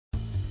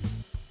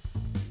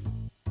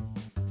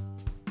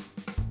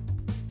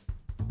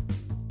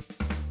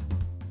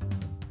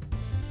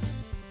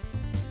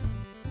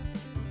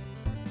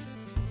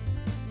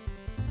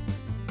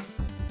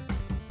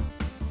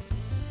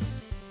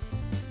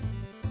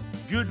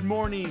Good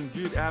morning,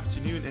 good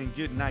afternoon, and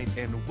good night,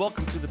 and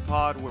welcome to the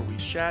pod where we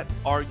chat,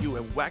 argue,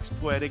 and wax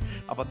poetic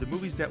about the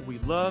movies that we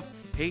love,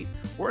 hate,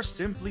 or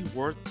simply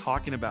worth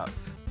talking about.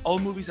 All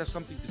movies have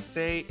something to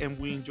say, and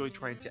we enjoy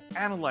trying to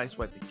analyze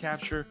what they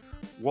capture.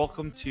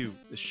 Welcome to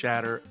the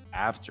Shatter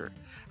After.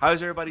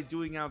 How's everybody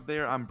doing out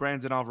there? I'm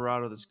Brandon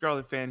Alvarado, the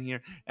Scarlet fan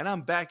here, and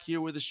I'm back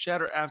here with the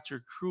Shatter After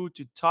crew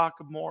to talk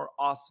more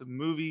awesome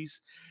movies.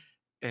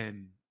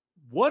 And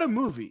what a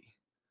movie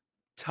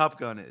Top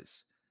Gun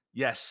is.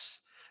 Yes,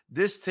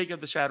 this take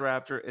of the Shadow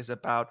Raptor is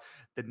about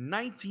the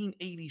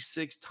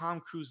 1986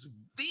 Tom Cruise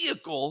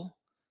vehicle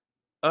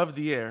of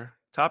the air,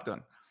 Top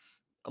Gun.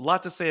 A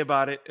lot to say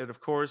about it. And of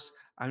course,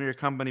 I'm here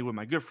accompanied with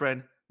my good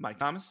friend, Mike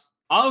Thomas.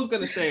 All I was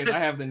going to say is I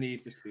have the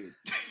need for speed.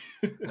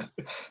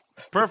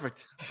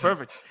 Perfect.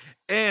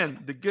 And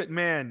the good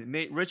man,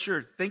 Nate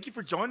Richard. Thank you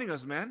for joining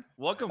us, man.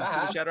 Welcome to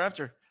the Shadow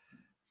Raptor.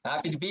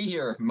 Happy to be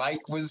here.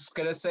 Mike was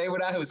going to say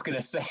what I was going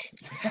to say.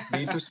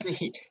 Need for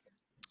speed.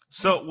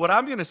 So what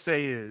I'm going to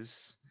say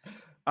is,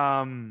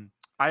 I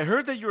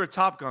heard that you're a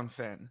Top Gun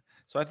fan.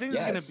 So I think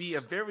it's going to be a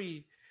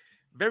very,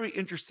 very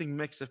interesting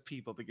mix of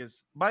people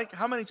because, Mike,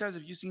 how many times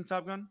have you seen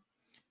Top Gun?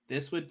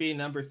 This would be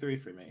number 3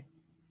 for me.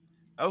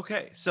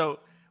 Okay,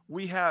 so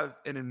we have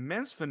an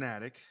immense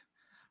fanatic.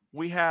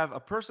 We have a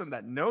person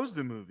that knows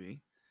the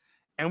movie.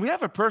 And we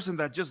have a person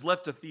that just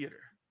left the theater.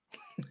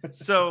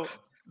 So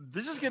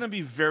this is going to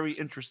be very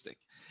interesting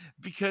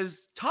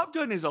because Top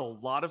Gun is a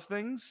lot of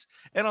things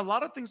and a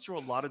lot of things to a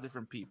lot of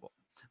different people.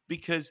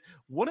 Because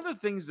one of the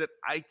things that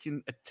I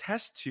can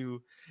attest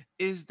to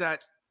is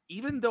that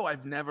even though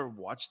I've never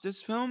watched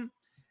this film,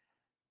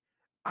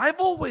 I've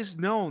always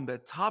known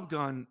that Top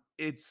Gun,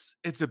 it's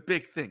a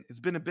big thing. It's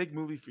been a big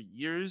movie for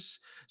years.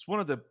 It's one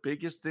of the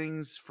biggest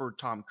things for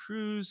Tom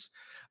Cruise.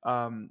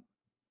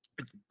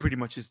 It pretty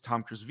much is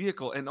Tom Cruise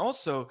vehicle. And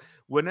also,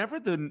 whenever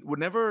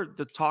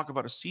the talk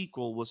about a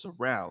sequel was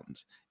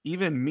around,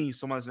 even me,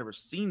 someone that's never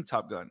seen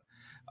Top Gun,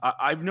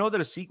 I know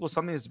that a sequel is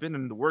something that's been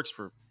in the works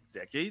for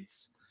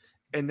decades.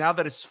 And now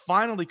that it's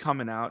finally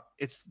coming out,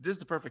 this is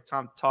the perfect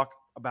time to talk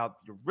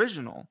about the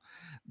original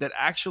that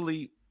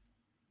actually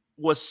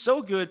was so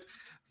good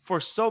for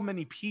so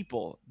many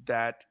people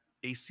that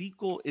a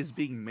sequel is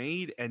being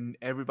made and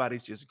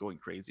everybody's just going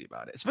crazy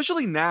about it.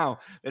 Especially now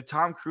that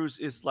Tom Cruise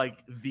is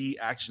like the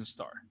action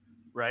star,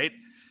 right?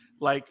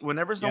 Like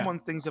whenever someone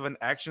thinks of an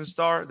action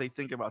star, they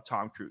think about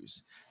Tom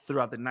Cruise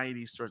throughout the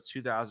 90s or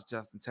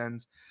 2000s,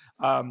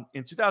 2010s.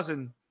 In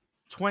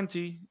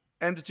 2020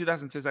 and the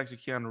 2010s, actually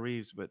Keanu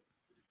Reeves, but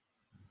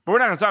we're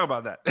not going to talk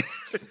about that.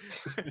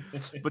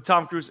 But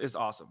Tom Cruise is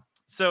awesome.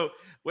 So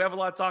we have a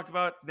lot to talk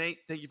about. Nate,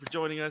 thank you for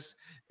joining us.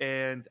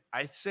 And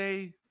I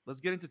say,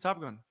 let's get into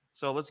Top Gun.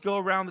 So let's go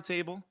around the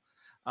table.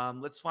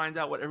 Let's find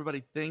out what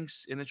everybody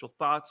thinks, initial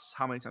thoughts,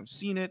 how many times you've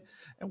seen it,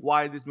 and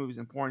why this movie is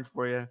important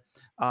for you.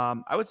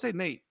 I would say,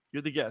 Nate,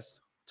 you're the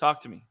guest. Talk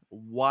to me.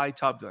 Why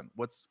Top Gun?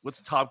 What's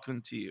Top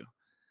Gun to you?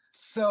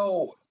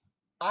 So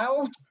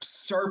I'll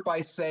start by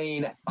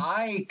saying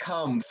I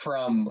come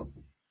from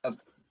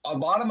a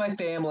lot of my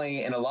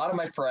family and a lot of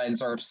my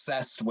friends are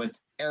obsessed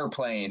with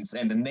airplanes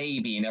and the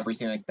Navy and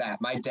everything like that.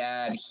 My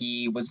dad,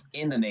 he was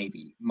in the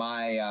Navy.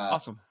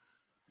 Awesome.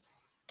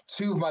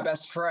 2 of my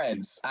best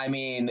friends, I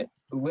mean,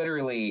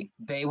 literally,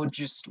 they would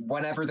just,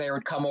 whenever they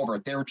would come over,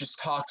 they would just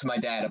talk to my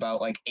dad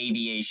about like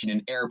aviation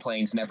and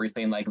airplanes and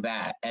everything like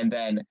that. And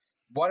then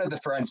one of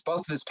the friends, both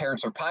of his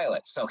parents are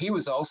pilots. So he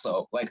was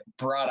also like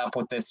brought up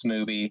with this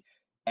movie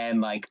and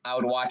like I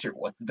would watch it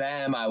with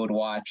them. I would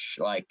watch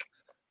like,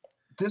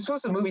 this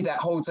was a movie that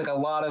holds like a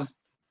lot of,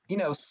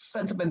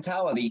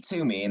 sentimentality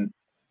to me. And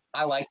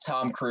I like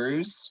Tom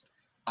Cruise.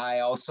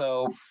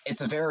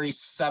 It's a very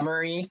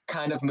summery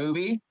kind of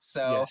movie.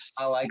 So yes,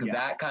 I like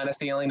that kind of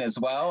feeling as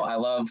well. I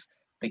love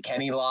the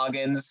Kenny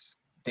Loggins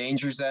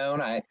Danger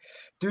Zone.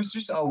 There's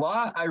just a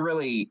lot I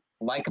really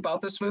like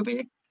about this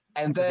movie.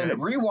 And then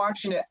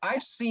rewatching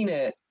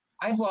it,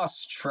 I've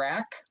lost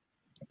track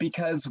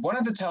because one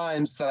of the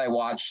times that I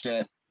watched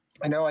it,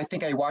 I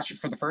think I watched it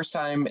for the first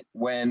time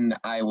when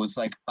I was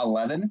like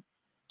 11.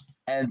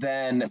 And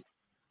then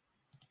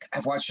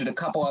I've watched it a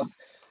couple of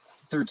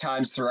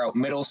times throughout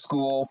middle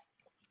school.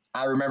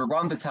 I remember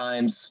one of the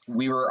times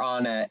we were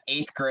on a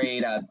 8th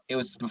grade, it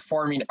was a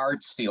performing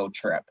arts field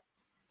trip.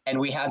 And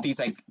we had these,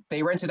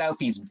 they rented out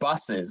these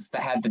buses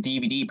that had the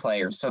DVD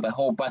players so the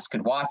whole bus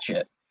could watch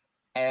it.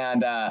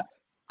 And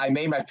I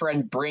made my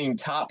friend bring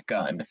Top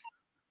Gun.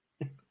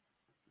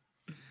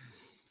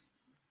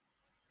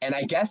 And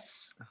I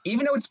guess,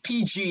 even though it's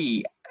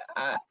PG,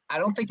 I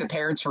don't think the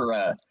parents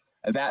were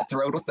that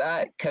thrilled with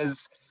that.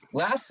 Because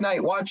last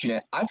night watching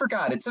it, I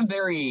forgot, it's a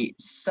very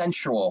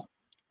sensual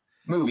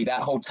movie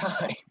that whole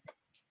time.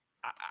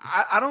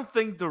 I don't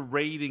think the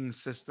rating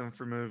system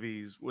for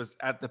movies was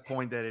at the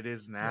point that it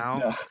is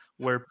now,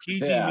 where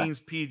PG means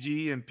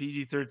PG and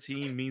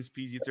PG-13 means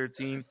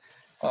PG-13.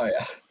 Oh,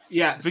 yeah.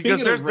 Yeah,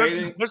 because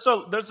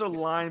there's a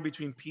line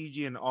between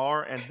PG and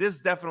R, and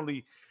this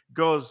definitely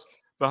goes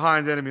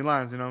behind enemy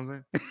lines, you know what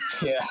I'm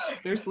saying? Yeah.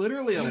 There's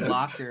literally a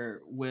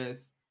locker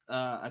with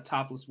a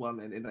topless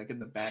woman in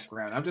the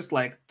background, I'm just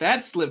like,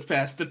 that slipped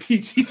past the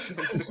PG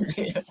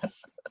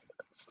censors.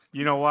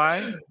 You know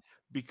why?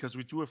 Because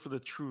we do it for the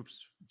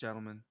troops,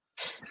 gentlemen.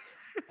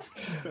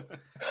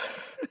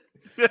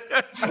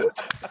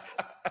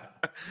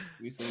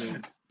 We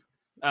salute.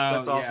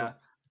 That's awesome. Yeah.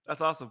 That's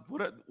awesome.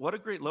 What a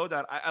great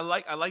lowdown. I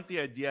like the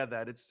idea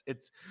that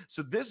it's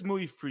so this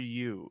movie for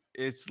you,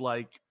 it's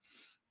like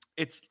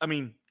I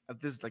mean,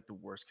 this is like the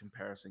worst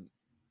comparison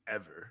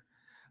ever.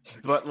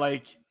 But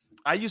like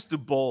I used to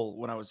bowl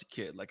when I was a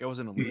kid. Like I was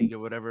in a league or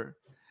whatever.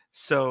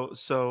 So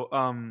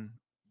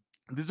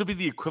this would be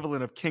the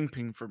equivalent of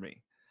Kingpin for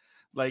me.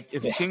 Like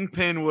if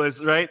Kingpin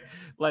was right,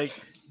 like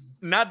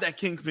not that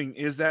Kingpin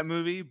is that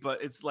movie,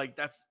 but it's like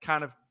that's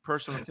kind of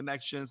personal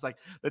connections, like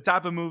the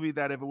type of movie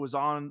that if it was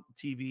on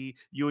TV,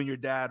 you and your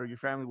dad or your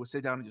family would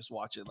sit down and just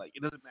watch it. Like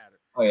it doesn't matter.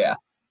 Oh yeah,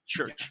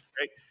 Church,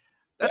 right?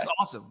 That's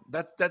awesome.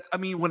 That's. I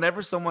mean,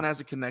 whenever someone has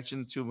a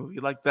connection to a movie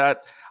like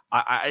that,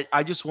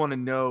 I just want to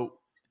know.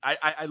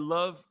 I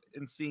love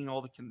in seeing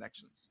all the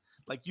connections.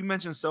 Like you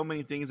mentioned so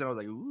many things, and I was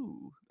like,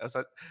 ooh, that's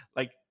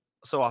like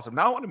so awesome.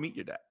 Now I want to meet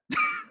your dad.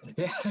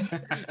 yeah.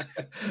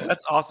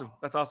 That's awesome.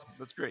 That's awesome.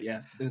 That's great.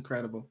 Yeah,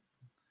 incredible.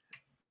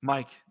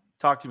 Mike,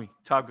 talk to me.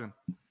 Top Gun.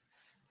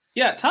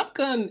 Yeah, Top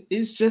Gun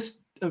is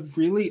just a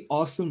really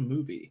awesome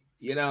movie.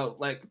 You know,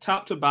 like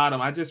top to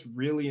bottom, I just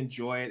really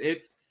enjoy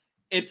it.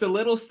 It's a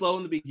little slow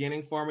in the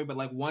beginning for me, but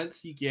like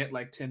once you get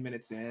like 10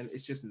 minutes in,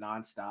 it's just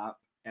nonstop.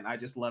 And I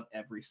just love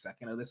every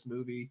second of this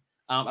movie.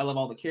 I love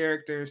all the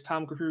characters.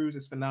 Tom Cruise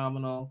is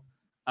phenomenal.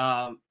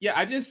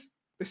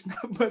 There's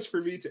not much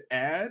for me to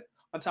add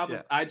on top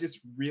of I just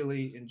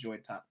really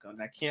enjoyed Top Gun.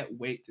 I can't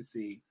wait to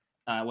see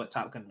what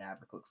Top Gun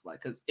Maverick looks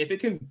like. Because if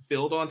it can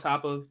build on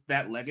top of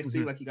that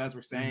legacy, like you guys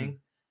were saying,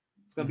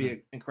 it's going to be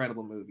an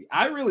incredible movie.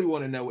 I really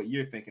want to know what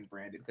you're thinking,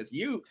 Brandon, because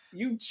you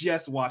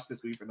just watched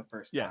this movie for the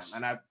first time.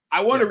 And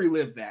I want to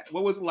relive that.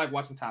 What was it like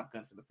watching Top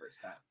Gun for the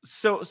first time?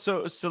 So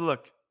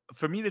look,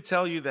 for me to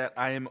tell you that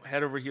I am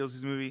head over heels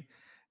this movie,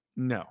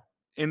 no.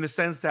 In the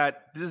sense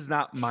that this is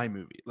not my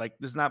movie. Like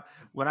this is not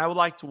when I would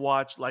like to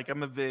watch, like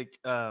I'm a big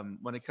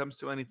when it comes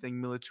to anything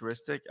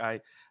militaristic,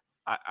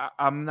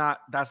 I'm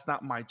not, that's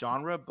not my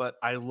genre, but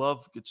I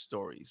love good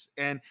stories.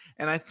 And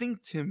I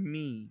think to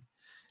me,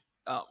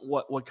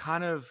 what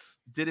kind of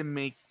didn't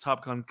make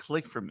Top Gun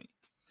click for me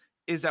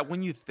is that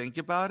when you think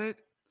about it,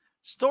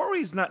 story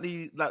is not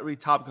really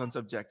Top Gun's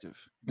objective,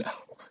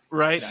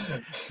 right?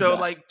 So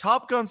like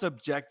Top Gun's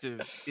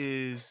objective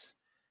is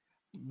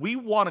we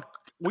wanted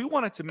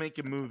to make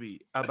a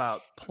movie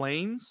about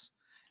planes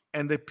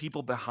and the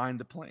people behind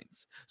the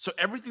planes. So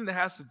everything that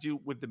has to do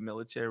with the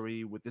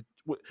military, with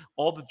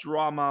all the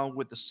drama,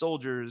 with the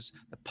soldiers,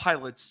 the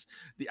pilots,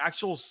 the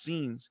actual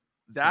scenes,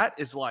 that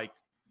is like,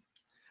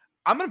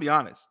 I'm going to be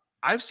honest.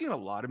 I've seen a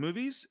lot of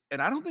movies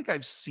and I don't think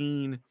I've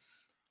seen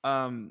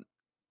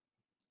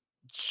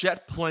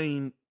jet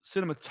plane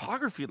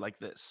cinematography like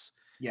this.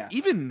 Yeah.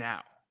 Even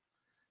now.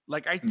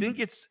 Like, I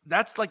think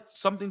that's like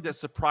something that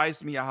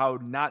surprised me how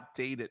not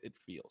dated it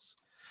feels.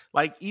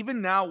 Like,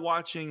 even now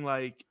watching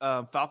like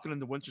Falcon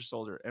and the Winter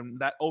Soldier and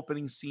that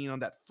opening scene on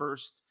that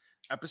first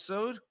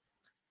episode,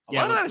 a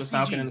lot of that is CG.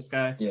 Falcon in the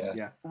sky.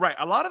 Yeah. Right.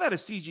 A lot of that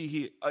is CG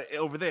here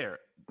over there.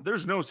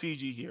 There's no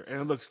CG here, and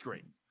it looks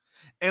great.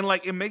 And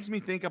like it makes me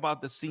think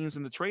about the scenes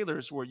in the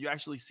trailers where you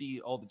actually see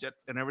all the jet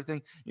and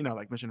everything, you know,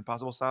 like Mission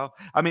Impossible style.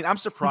 I mean, I'm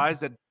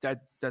surprised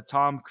that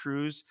Tom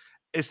Cruise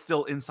is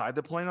still inside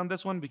the plane on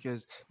this one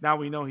because now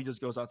we know he just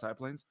goes outside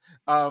planes.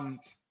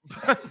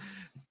 But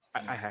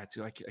I had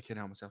to. I can't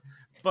help myself.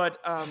 But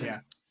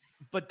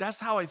but that's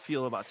how I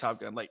feel about Top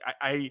Gun. Like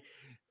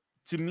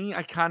to me,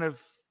 I kind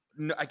of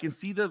I can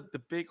see the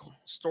big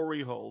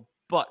story hole,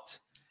 but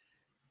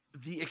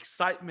the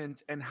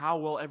excitement and how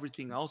well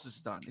everything else is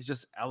done, it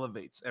just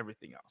elevates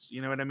everything else.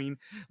 You know what I mean?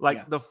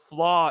 Like the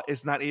flaw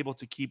is not able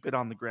to keep it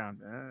on the ground.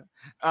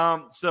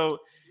 So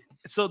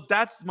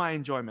that's my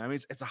enjoyment. I mean,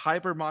 it's a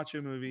hyper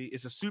macho movie.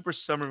 It's a super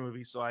summer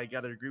movie. So I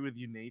got to agree with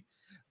you, Nate.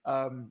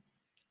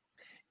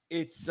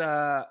 It's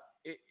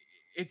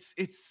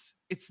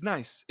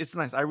nice. It's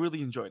nice. I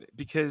really enjoyed it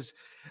because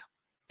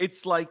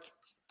it's like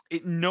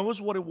it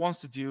knows what it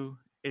wants to do.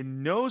 It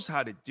knows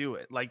how to do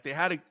it. Like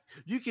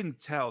you can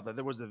tell that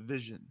there was a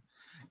vision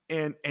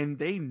and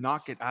they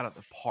knock it out of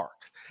the park.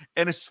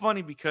 And it's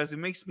funny because it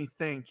makes me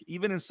think,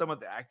 even in some of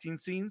the acting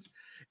scenes,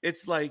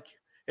 it's like,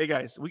 hey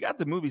guys, we got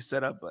the movie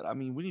set up, but I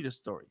mean, we need a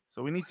story.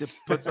 So we need to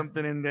put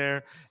something in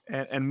there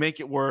and make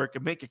it work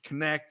and make it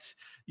connect.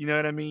 You know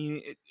what I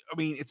mean?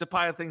 It's a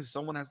pile of things.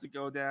 Someone has to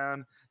go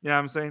down. You know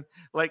what I'm saying?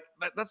 Like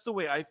that's the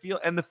way I feel.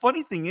 And the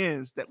funny thing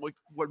is that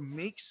what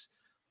makes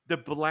the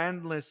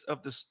blandness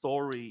of the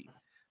story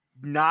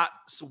not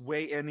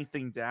weigh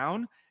anything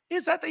down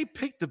is that they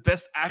picked the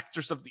best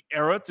actors of the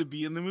era to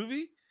be in the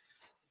movie.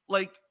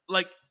 Like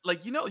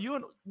you know,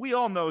 we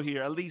all know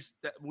here, at least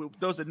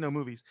those that know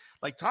movies,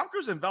 like Tom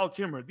Cruise and Val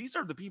Kilmer, these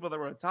are the people that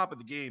were on top of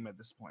the game at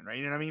this point, right?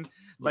 You know what I mean?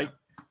 Like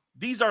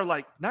these are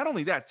like, not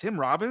only that, Tim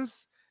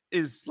Robbins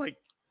is like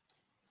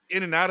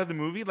in and out of the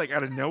movie, like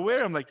out of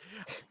nowhere. I'm like,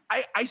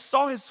 I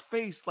saw his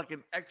face like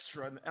an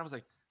extra, and I was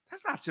like,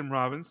 that's not Tim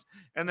Robbins.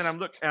 And then I'm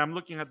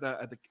looking at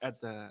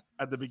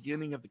the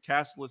beginning of the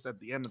cast list at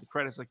the end of the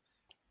credits, like,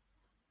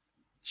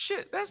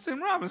 shit, that's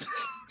Tim Robbins.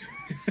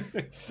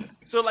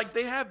 So like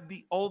they have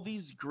all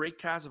these great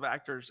cast of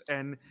actors,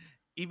 and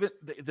even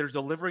they're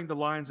delivering the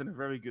lines in a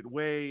very good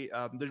way.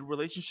 The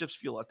relationships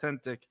feel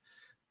authentic,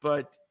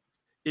 but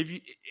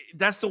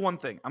that's the one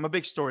thing. I'm a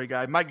big story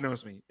guy. Mike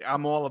knows me.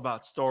 I'm all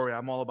about story.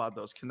 I'm all about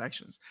those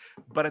connections.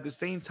 But at the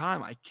same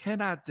time, I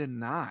cannot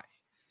deny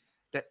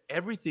that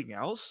everything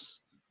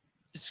else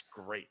is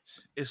great.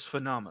 It's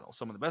phenomenal.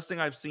 Some of the best thing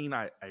I've seen.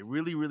 I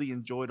really, really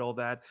enjoyed all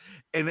that.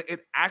 And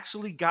it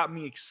actually got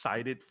me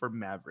excited for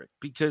Maverick,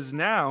 because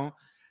now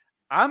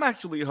I'm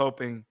actually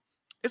hoping,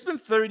 it's been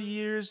 30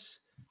 years.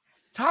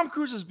 Tom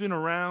Cruise has been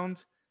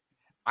around.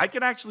 I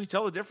can actually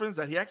tell the difference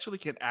that he actually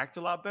can act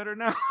a lot better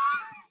now.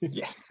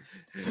 Yeah.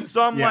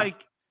 So I'm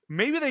like,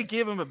 maybe they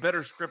gave him a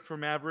better script for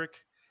Maverick,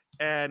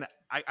 and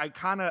I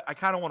kind of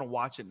want to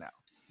watch it now,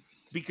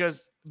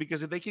 because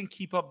if they can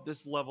keep up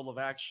this level of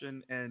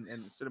action and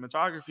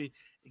cinematography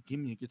and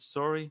give me a good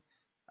story,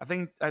 I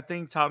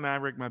think Top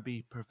Maverick might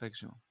be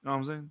perfection. You know what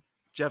I'm saying?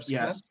 Jeff's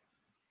Yes.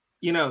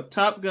 You know,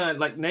 Top Gun,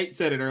 like Nate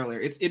said it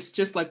earlier, it's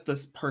just like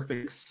this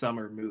perfect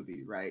summer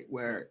movie, right?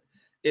 Where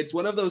it's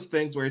one of those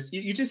things where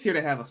you're just here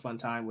to have a fun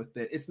time with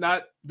it. It's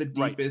not the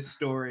deepest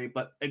story,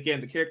 but again,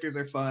 the characters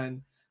are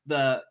fun.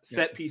 The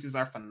set pieces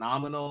are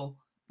phenomenal.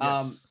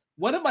 Yes.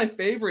 One of my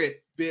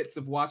favorite bits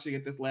of watching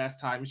it this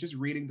last time is just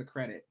reading the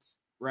credits,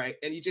 right?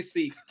 And you just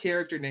see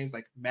character names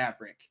like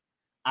Maverick,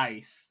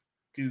 Ice,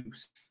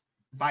 Goose,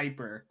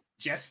 Viper,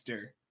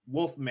 Jester,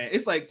 Wolfman.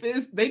 It's like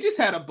this. They just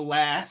had a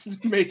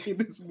blast making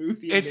this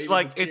movie. It's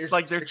like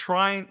they're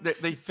trying.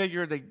 They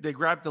figure they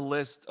grabbed the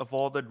list of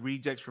all the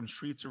rejects from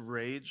Streets of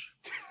Rage,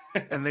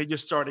 and they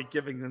just started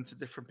giving them to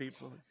different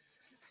people.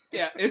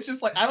 Yeah, it's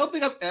just like, I don't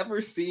think I've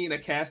ever seen a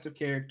cast of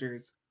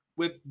characters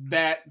with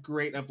that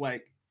great of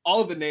like,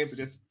 all of the names are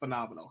just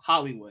phenomenal.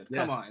 Hollywood,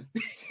 come on.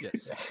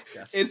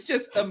 Yes. It's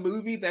just a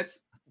movie that's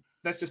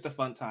just a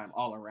fun time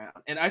all around.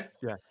 And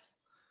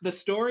the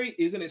story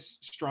isn't its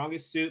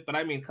strongest suit, but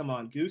I mean, come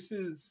on,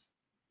 Goose's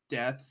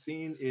death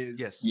scene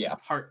is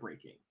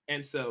heartbreaking.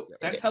 And so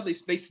that's how they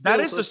still that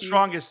is the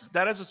strongest.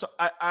 That is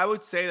I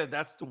would say that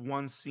that's the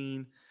one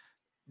scene,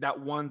 that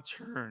one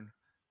turn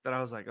that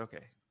I was like,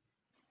 okay,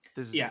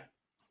 this is it.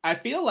 I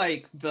feel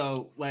like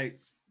though, like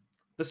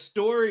the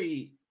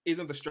story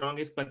isn't the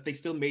strongest, but they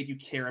still made you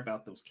care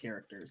about those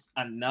characters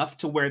enough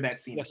to where that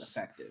scene is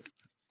effective.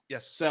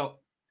 Yes. So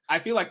I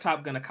feel like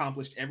Top Gun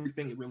accomplished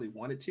everything it really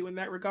wanted to in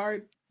that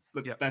regard.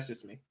 But that's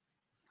just me.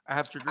 I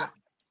have to agree.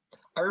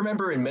 I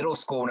remember in middle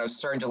school when I was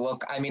starting to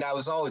look, I mean, I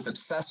was always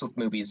obsessed with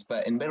movies,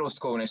 but in middle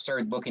school when I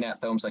started looking at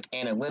films like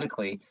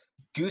analytically,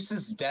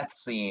 Goose's death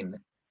scene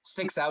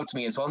sticks out to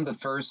me as one of the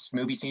first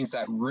movie scenes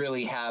that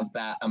really have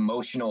that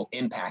emotional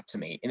impact to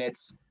me. And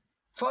it's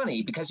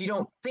funny because you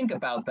don't think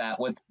about that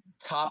with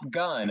Top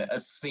Gun, a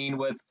scene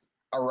with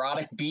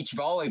erotic beach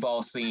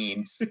volleyball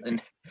scenes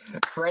and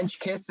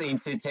French kissing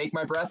to take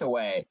my breath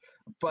away.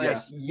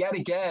 But yet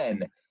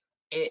again,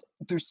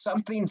 there's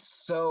something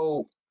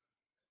so,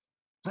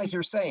 like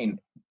you're saying,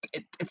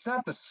 it's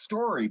not the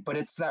story, but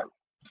it's that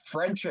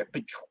friendship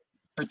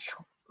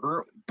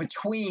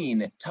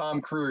between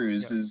Tom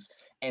Cruise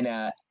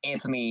and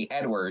Anthony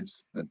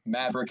Edwards, the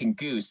Maverick and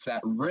Goose,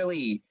 that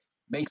really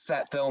makes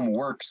that film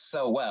work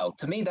so well.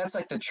 To me, that's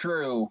like the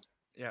true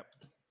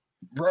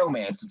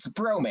romance. It's a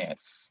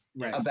bromance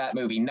of that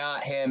movie,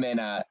 not him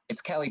and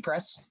it's Kelly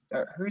Press.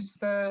 Who's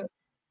the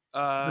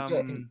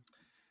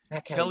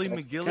Kelly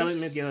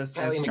McGillis.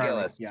 Kelly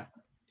McGillis.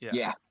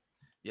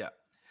 Yeah.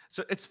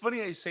 So it's funny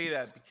that you say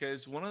that,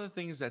 because one of the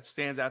things that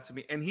stands out to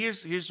me, and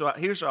here's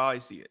how I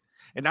see it.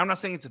 And I'm not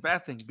saying it's a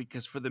bad thing,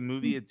 because for the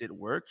movie it did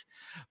work,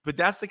 but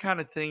that's the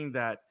kind of thing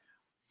that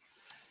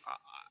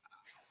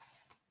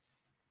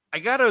I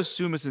gotta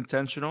assume is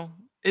intentional.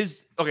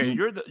 Is okay.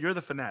 You're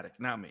the fanatic,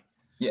 not me.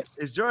 Yes.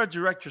 Is there a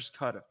director's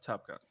cut of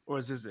Top Gun, or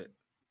is this it?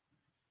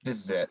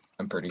 This is it.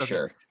 I'm pretty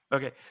sure.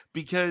 Okay,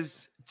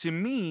 because to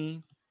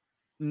me,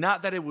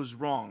 not that it was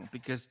wrong,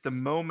 because the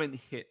moment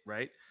hit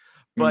right,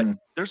 but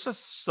there's a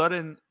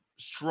sudden,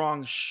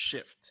 strong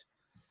shift,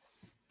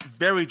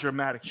 very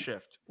dramatic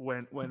shift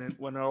when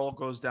it all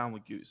goes down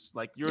with Goose.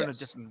 Like you're in a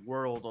different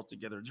world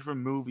altogether, a different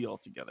movie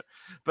altogether.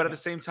 But at the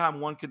same time,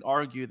 one could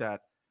argue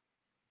that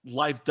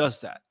life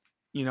does that,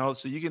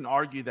 so you can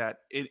argue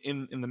that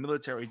in the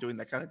military doing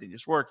that kind of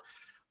dangerous work,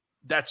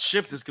 that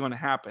shift is going to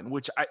happen,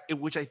 which I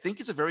think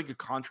is a very good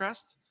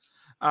contrast,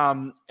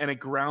 and it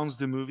grounds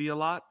the movie a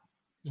lot.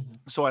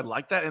 So I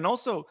like that. And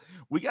also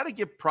we got to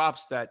give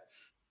props that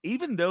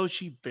even though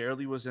she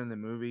barely was in the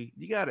movie,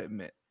 you got to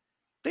admit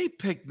they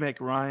picked Meg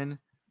Ryan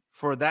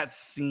for that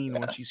scene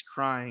when she's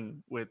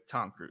crying with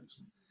Tom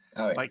Cruise.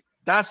 Like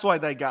that's why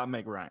they got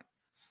Meg Ryan.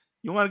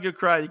 You want a good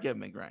cry, you get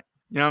Meg Ryan.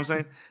 You know what I'm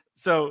saying?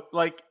 So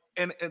like,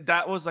 and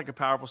that was like a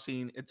powerful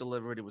scene. It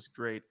delivered. It was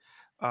great.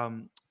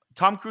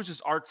 Tom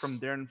Cruise's arc from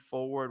there and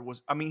forward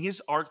was, I mean,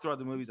 his arc throughout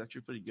the movie is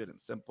actually pretty good and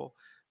simple,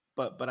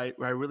 but I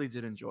really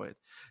did enjoy it.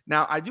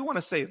 Now, I do want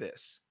to say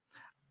this.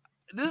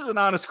 This is an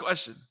honest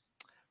question.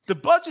 The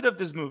budget of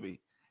this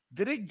movie,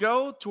 did it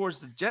go towards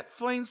the jet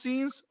plane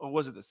scenes or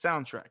was it the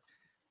soundtrack?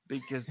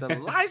 Because the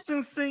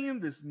licensing in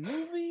this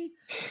movie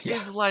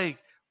is like,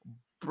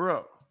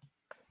 bro,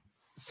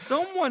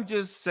 someone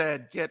just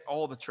said, get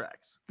all the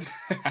tracks.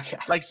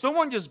 Like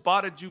someone just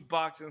bought a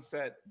jukebox and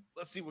said,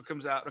 let's see what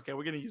comes out. Okay,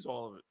 we're going to use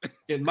all of it.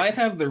 It might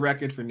have the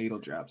record for needle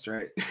drops,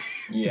 right?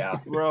 Yeah.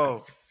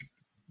 Bro.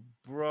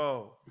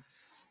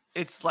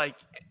 It's like,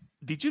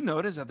 did you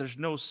notice that there's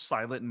no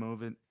silent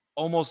movement?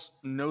 Almost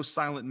no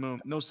silent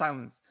movement, no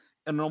silence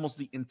in almost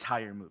the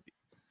entire movie.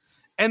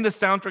 And the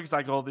soundtrack is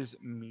like all this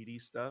meaty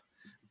stuff.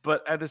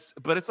 But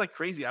it's like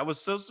crazy. I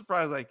was so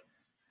surprised. Like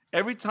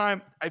every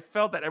time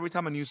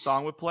a new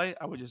song would play,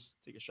 I would just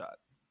take a shot.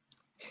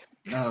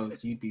 Oh,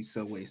 you'd be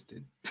so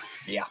wasted.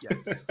 Yeah.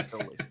 So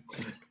wasted.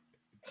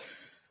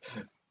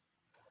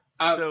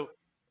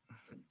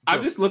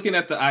 I'm just looking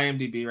at the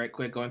IMDb right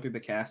quick, going through the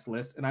cast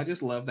list, and I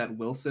just love that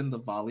Wilson the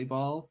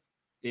volleyball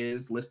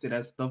is listed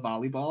as the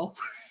volleyball.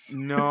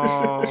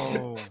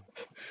 No.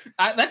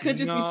 That could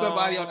just be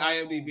somebody on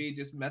IMDb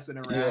just messing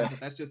around. Yeah. But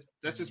that's just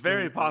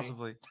very really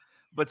possibly.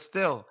 But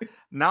still,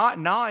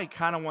 now I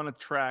kind of want to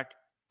track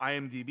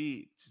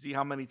IMDb to see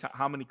how many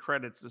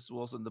credits this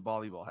Wilson the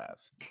volleyball have.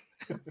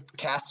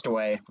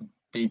 Castaway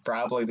be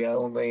probably the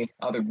only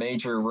other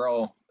major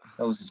role.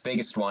 That was his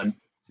biggest one.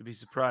 To be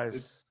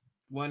surprised.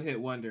 One hit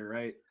wonder,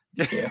 right?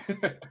 Yeah.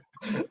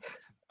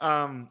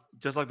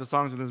 Just like the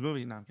songs in this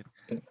movie. No, I'm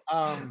kidding.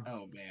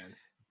 Oh man.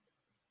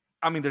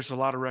 I mean, there's a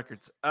lot of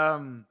records.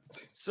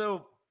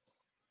 So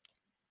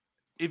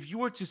if you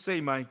were to say,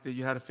 Mike, that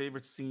you had a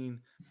favorite scene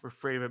or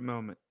favorite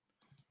moment,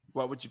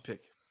 what would you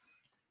pick?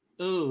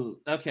 Ooh,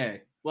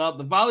 okay. Well,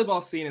 the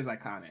volleyball scene is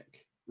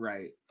iconic,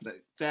 right?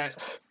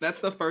 That's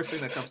the first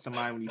thing that comes to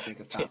mind when you think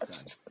of Top Gun.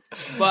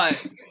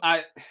 But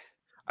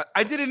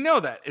I didn't know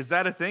that. Is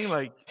that a thing?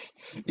 Like,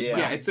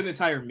 yeah, it's an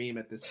entire meme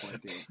at this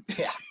point, dude.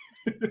 Yeah.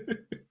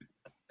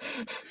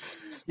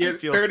 You're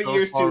 30 so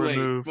years too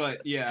removed. late,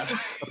 but yeah.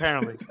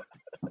 Apparently.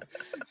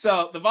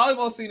 So the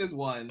volleyball scene is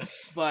one,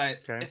 but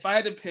Okay. if I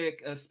had to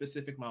pick a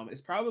specific moment,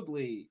 it's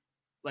probably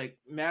like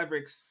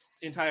Maverick's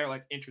entire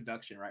like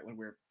introduction, right? When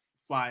we're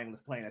flying the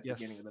plane at the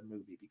beginning of the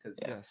movie, because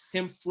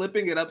him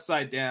flipping it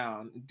upside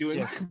down, doing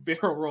like a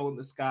barrel roll in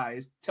the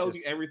sky, tells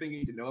you everything you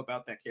need to know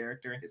about that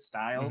character and his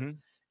style. Mm-hmm.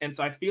 And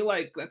so I feel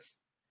like it's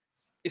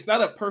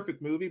not a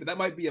perfect movie, but that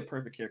might be a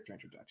perfect character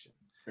introduction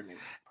for me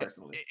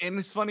personally. And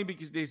it's funny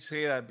because they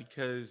say that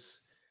because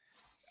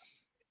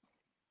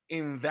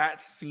in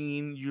that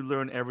scene, you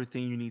learn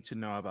everything you need to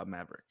know about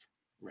Maverick.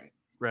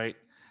 Right.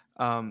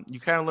 You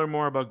kind of learn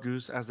more about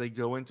Goose as they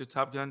get into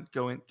Top Gun,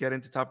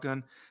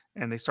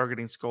 and they start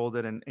getting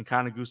scolded, and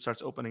kind of Goose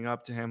starts opening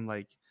up to him,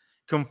 like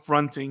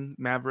confronting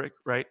Maverick,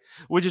 right?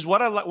 Which is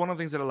what I like. One of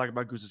the things that I like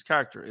about Goose's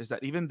character is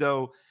that even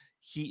though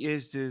he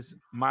is this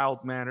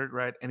mild-mannered,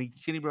 right, and he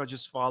pretty much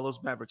just follows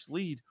Maverick's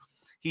lead,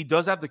 he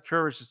does have the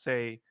courage to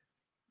say,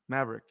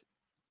 Maverick,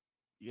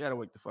 you gotta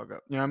wake the fuck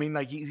up. You know what I mean?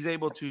 Like he's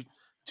able to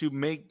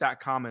make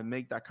that comment,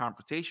 make that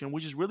confrontation,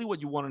 which is really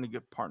what you want in a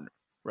good partner,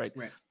 right?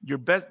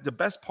 The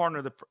best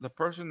partner, the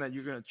person that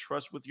you're gonna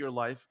trust with your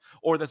life,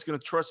 or that's gonna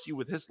trust you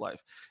with his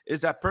life,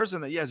 is that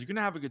person that yes, you're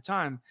gonna have a good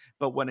time,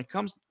 but when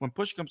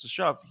push comes to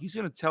shove, he's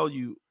gonna tell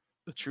you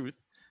the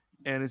truth,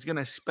 and it's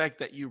gonna expect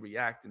that you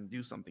react and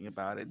do something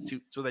about it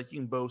so that you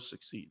can both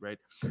succeed, right?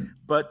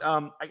 But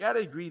I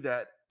gotta agree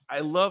that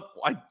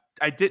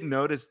I didn't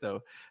notice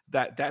though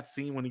that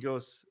scene when he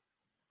goes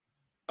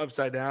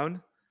upside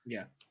down.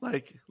 Yeah.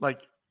 Like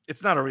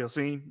it's not a real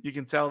scene. You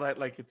can tell that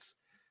like it's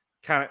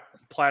kind of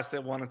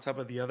plastic one on top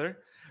of the other.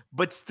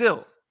 But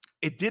still,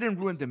 it didn't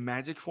ruin the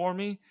magic for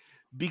me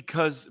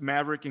because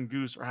Maverick and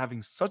Goose are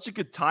having such a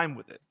good time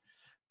with it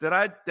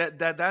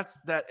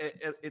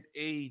it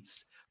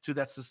aids to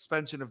that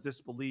suspension of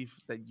disbelief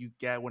that you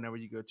get whenever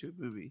you go to a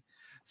movie.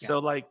 Yeah. So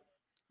like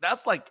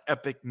that's like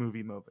epic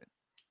movie moment.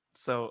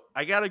 So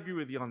I gotta agree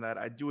with you on that.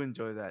 I do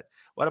enjoy that.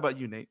 What about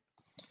you, Nate?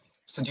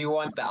 So do you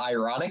want the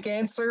ironic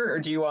answer or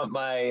do you want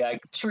my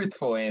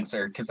truthful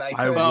answer? Because I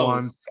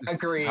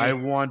agree. I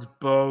want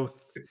both.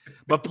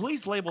 But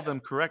please label them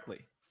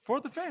correctly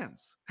for the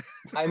fans.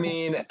 I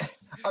mean,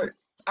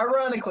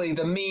 ironically,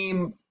 the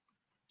meme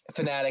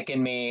fanatic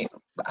in me,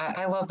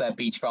 I love that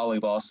beach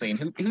volleyball scene.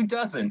 Who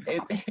doesn't?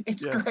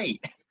 It's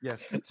great.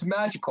 Yes. It's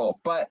magical.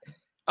 But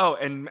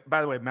and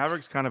by the way,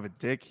 Maverick's kind of a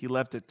dick. He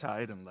left it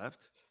tied and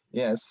left.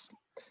 Yes,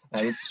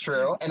 that is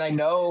true. And I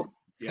know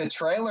the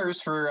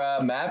trailers for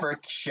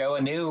Maverick show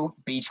a new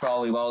beach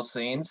volleyball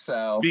scene.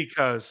 So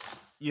because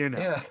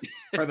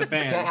for the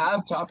fans, can't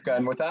have Top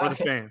Gun without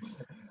for the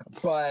fans.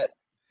 But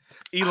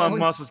Elon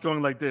Musk is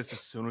going like this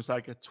as soon as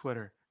I get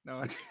Twitter.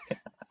 No.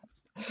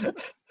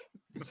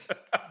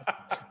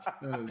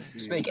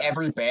 Just make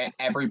every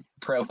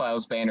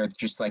profile's banner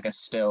just like a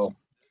still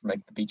from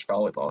like the beach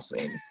volleyball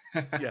scene.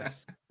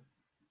 Yes.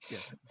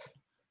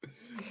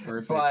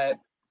 Perfect. But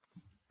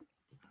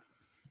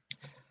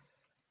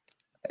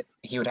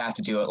he would have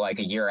to do it like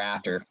a year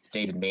after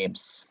dated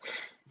memes.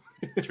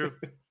 True.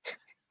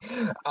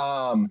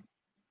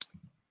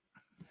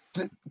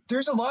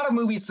 There's a lot of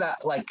movies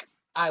that like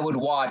I would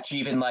watch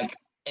even like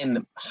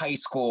in high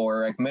school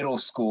or like middle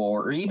school,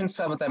 or even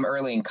some of them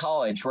early in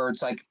college, where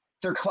it's like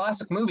they're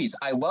classic movies.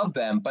 I love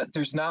them, but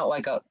there's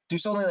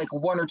only like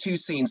one or two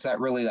scenes that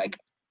really like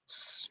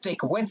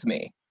stick with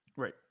me.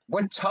 Right.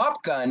 With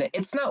Top Gun,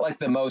 it's not like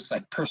the most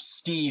like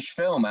prestige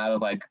film out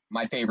of like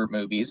my favorite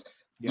movies.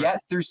 Yeah.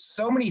 Yet there's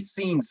so many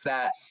scenes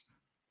that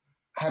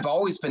have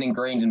always been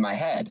ingrained in my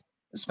head,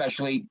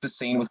 especially the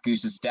scene with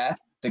Goose's death,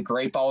 the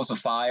Great Balls of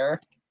Fire,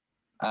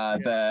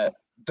 Yes.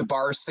 the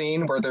bar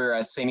scene where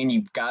they're singing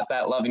 "You've Got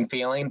That Loving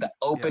Feeling," the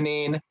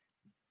opening,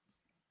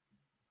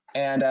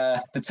 and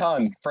the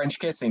tongue, French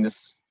kissing,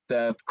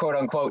 the quote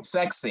unquote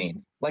sex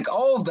scene. Like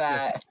all of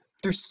that, Yes.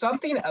 there's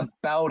something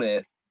about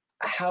it,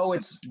 how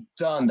it's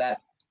done,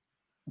 that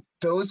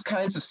those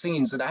kinds of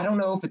scenes, and I don't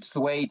know if it's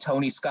the way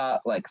Tony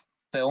Scott like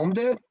filmed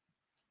it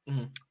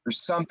or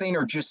something,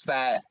 or just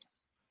that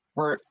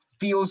where it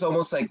feels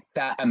almost like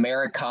that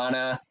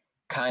Americana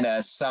kind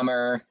of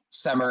summery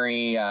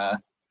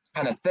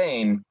kind of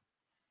thing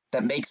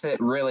that makes it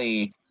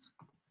really,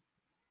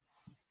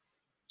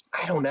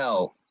 I don't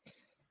know.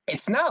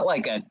 It's not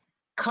like a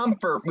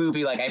comfort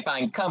movie. Like I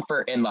find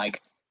comfort in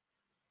like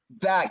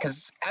that,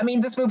 because I mean,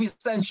 this movie is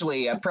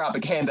essentially a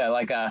propaganda,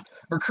 like a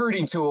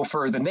recruiting tool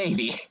for the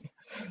Navy.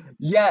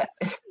 Yet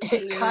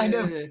it kind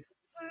of,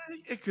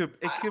 It could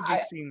be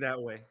seen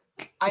that way.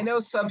 I know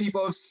some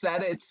people have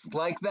said it's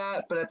like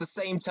that, but at the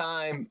same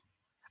time,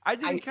 I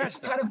didn't catch it's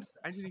that.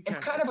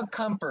 kind of a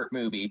comfort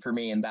movie for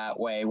me in that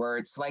way, where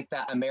it's like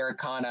that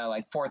Americana,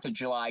 like 4th of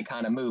July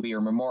kind of movie,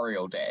 or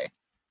Memorial Day.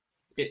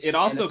 It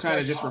also kind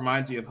of just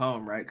reminds you of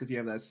home, right? Because you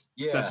have that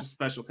Yeah. such a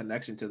special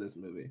connection to this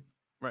movie.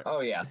 Right.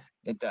 Oh yeah,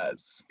 it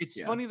does. It's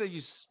Yeah. funny that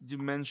you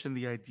mentioned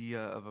the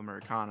idea of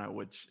Americana,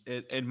 which,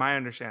 in my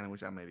understanding,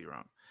 which I may be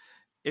wrong,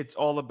 it's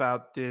all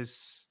about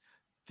this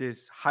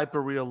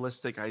hyper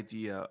realistic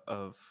idea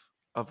of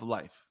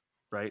life,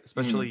 right?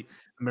 Especially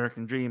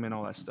American Dream and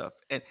all that stuff,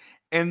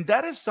 and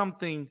that is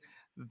something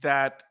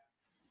that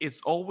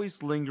it's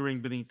always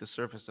lingering beneath the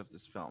surface of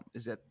this film,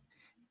 is that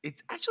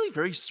it's actually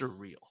very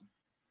surreal.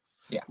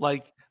 Yeah.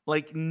 Like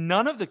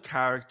none of the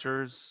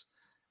characters,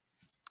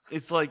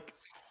 it's like,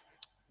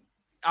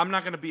 I'm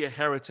not going to be a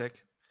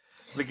heretic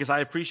because I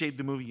appreciate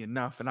the movie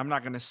enough, and I'm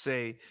not going to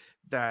say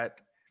that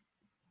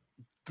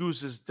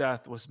Goose's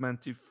death was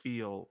meant to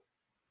feel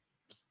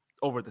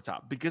over the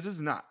top, because it's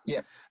not.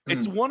 Yeah.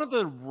 It's one of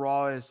the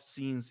rawest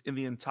scenes in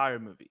the entire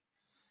movie.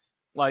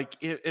 Like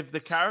if the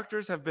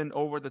characters have been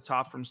over the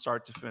top from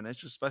start to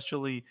finish,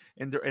 especially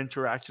in their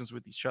interactions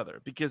with each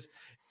other, because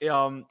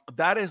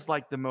that is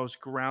like the most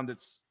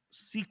grounded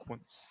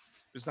sequence.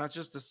 It's not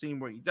just the scene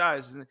where he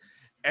dies. And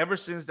ever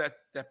since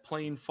that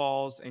plane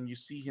falls and you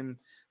see him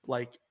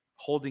like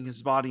holding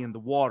his body in the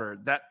water,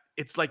 that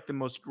it's like the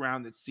most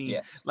grounded scene.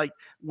 Yes. Like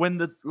when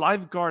the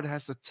lifeguard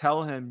has to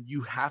tell him, you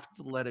have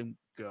to let him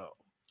go.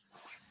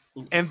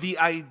 And the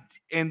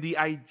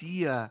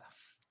idea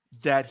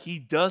that he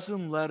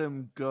doesn't let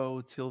him go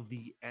till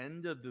the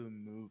end of the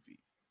movie.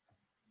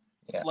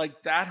 Yeah.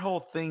 Like that whole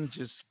thing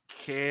just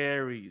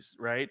carries,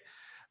 right?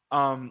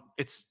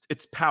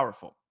 It's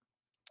powerful.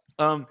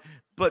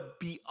 But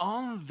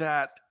beyond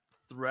that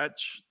thread,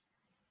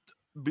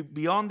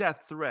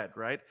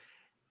 right?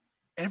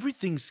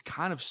 Everything's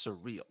kind of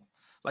surreal.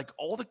 Like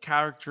all the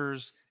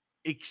characters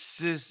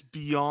exist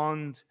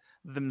beyond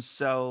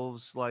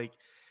themselves. Like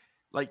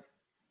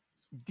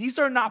these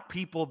are not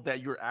people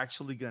that you're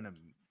actually gonna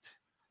meet,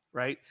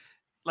 right?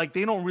 Like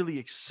they don't really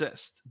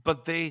exist,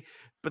 but they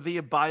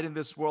abide in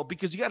this world,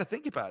 because you got to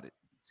think about it.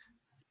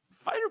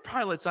 Fighter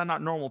pilots are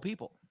not normal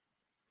people.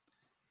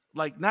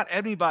 Like not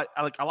anybody,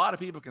 like a lot of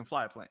people can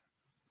fly a plane.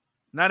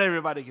 Not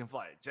everybody can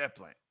fly a jet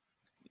plane.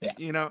 Yeah.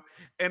 You know,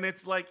 and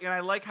it's like, and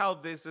I like how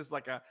this is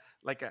like a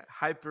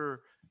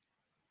hyper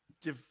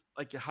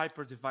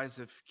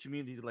divisive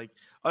community. Like,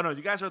 oh no,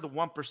 you guys are the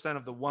 1%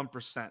 of the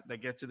 1%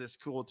 that get to this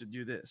cool to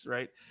do this,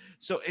 right?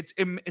 So it's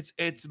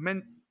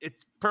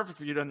perfect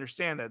for you to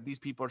understand that these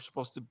people are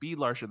supposed to be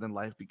larger than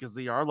life, because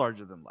they are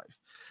larger than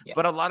life. Yeah.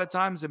 But a lot of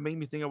times it made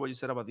me think of what you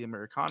said about the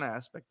Americana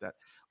aspect, that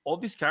all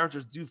these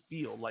characters do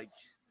feel like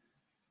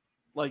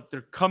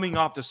they're coming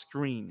off the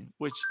screen,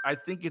 which I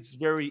think it's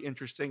very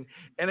interesting.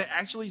 And it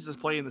actually is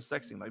displayed in the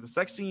sex scene. Like the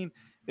sex scene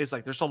is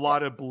like, there's a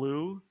lot of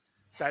blue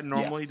that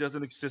normally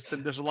doesn't exist,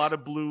 and there's a lot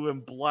of blue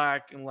and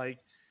black, and like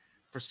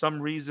for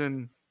some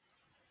reason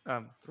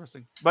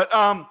thrusting, but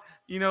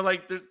you know,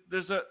 like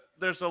there's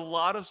a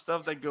lot of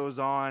stuff that goes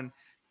on,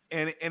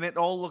 and it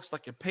all looks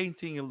like a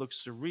painting. It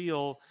looks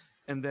surreal,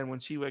 and then when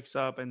she wakes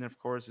up, and of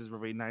course is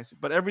very nice,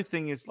 but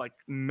everything is like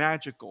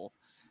magical,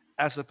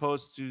 as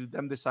opposed to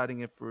them deciding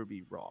if it would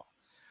be raw,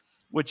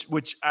 which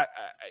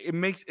it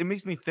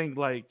makes me think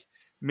like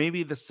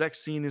maybe the sex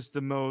scene is the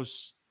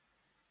most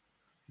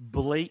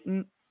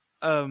blatant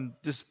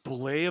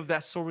display of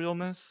that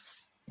surrealness.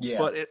 Yeah.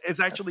 But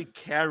it's actually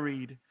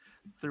carried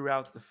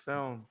throughout the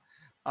film,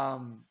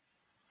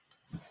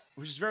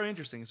 which is very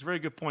interesting. It's a very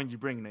good point you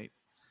bring, Nate.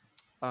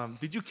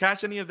 Did you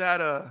catch any of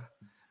that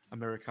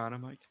Americana,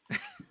 Mike?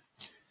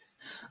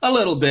 A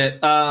little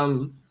bit.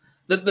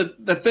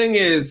 The thing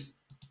is,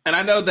 and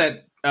I know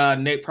that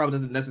Nate probably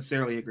doesn't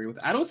necessarily agree with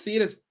it. I don't see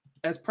it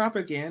as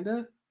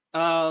propaganda.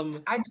 I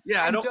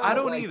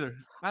don't like, either.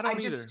 I don't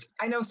either.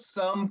 I know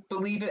some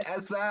believe it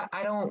as that.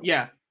 I don't.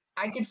 Yeah.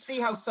 I could see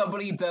how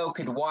somebody though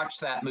could watch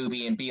that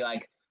movie and be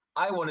like,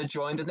 I want to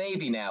join the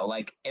Navy now.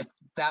 Like if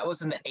that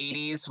was in the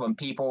 80s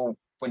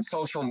when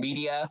social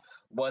media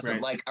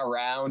wasn't like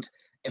around,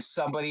 if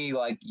somebody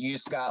like you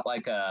just got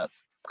like a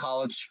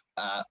college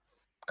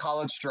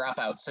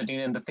dropout sitting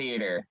in the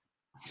theater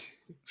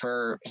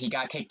he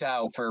got kicked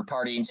out for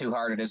partying too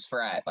hard at his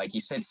frat. Like he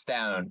sits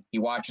down, he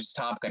watches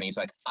Top Gun, he's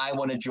like, I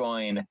want to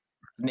join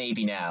the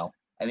Navy now.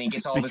 And he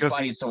gets all of his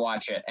buddies to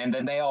watch it, and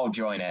then they all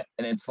join it.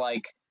 And it's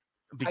like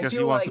because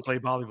he wants to play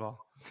volleyball.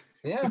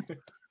 Yeah.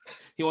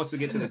 He wants to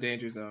get to the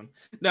danger zone.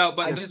 No,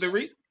 but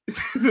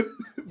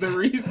the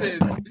reason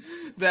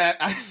that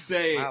I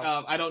say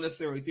I don't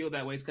necessarily feel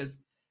that way is because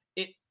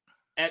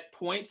at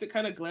points it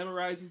kind of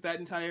glamorizes that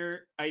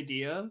entire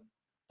idea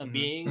of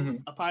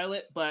being a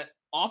pilot, but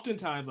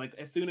oftentimes, like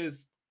as soon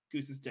as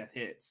Goose's death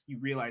hits, you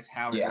realize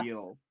how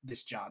real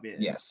this job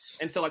is. Yes.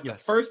 And so, like the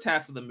first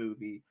half of the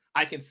movie,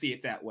 I can see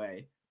it that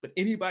way. But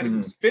anybody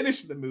who's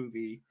finished the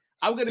movie,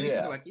 I'm gonna be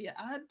something like,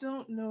 I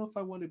don't know if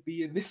I want to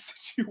be in this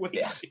situation.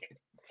 Yeah.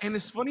 And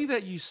it's funny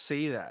that you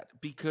say that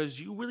because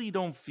you really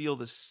don't feel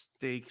the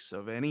stakes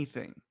of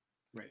anything,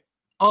 right?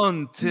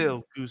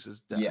 Until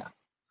Goose's death. Yeah.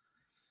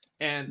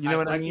 And you know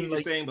what I mean? You were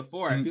saying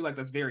before, I feel like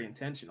that's very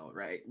intentional,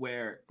 right?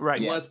 Where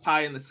it was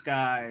pie in the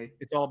sky.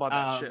 It's all about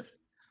that shift.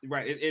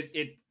 Right.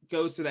 It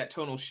goes to that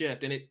tonal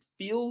shift, and it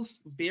feels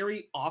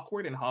very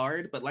awkward and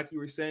hard. But like you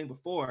were saying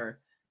before,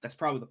 that's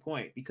probably the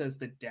point because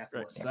the death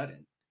was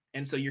sudden.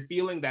 And so you're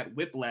feeling that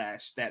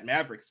whiplash that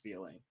Maverick's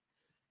feeling.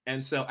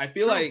 And so I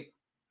feel like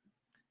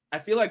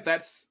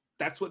that's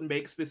what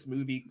makes this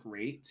movie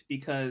great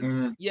because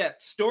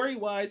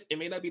story-wise, it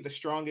may not be the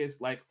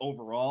strongest like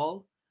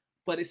overall,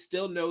 but it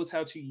still knows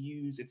how to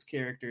use its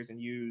characters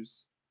and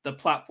use the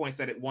plot points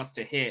that it wants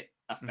to hit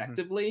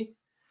effectively.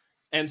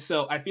 And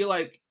so I feel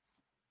like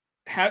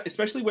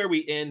especially where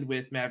we end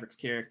with Maverick's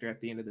character at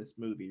the end of this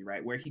movie,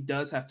 right? Where he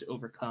does have to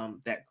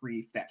overcome that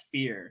grief, that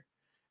fear,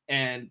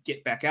 and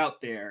get back out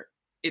there.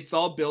 It's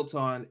all built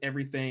on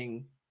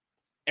everything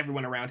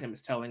everyone around him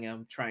is telling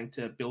him, trying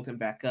to build him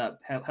back up,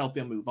 help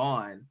him move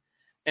on.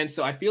 And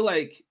so I feel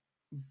like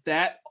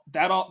that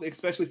all,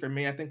 especially for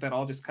me, I think that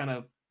all just kind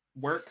of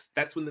works.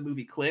 That's when the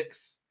movie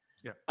clicks.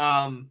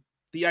 Yeah.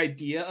 The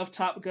idea of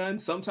Top Gun,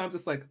 sometimes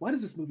it's like, why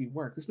does this movie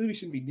work? This movie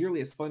shouldn't be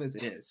nearly as fun as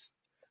it is.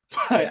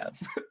 But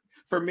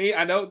for me,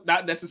 I know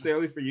not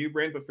necessarily for you,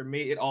 Brent, but for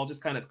me, it all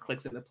just kind of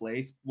clicks into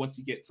place once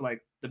you get to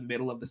like the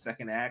middle of the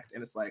second act,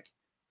 and it's like,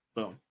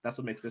 boom, that's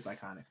what makes this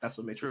iconic. That's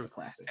what makes this a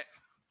classic.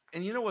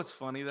 And you know what's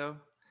funny though?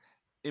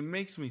 It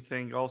makes me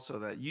think also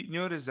that you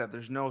notice that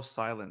there's no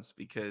silence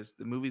because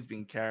the movie's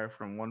being carried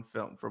from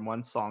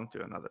one song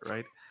to another,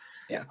 right?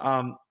 Yeah.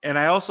 And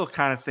I also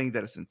kind of think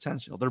that it's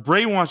intentional. They're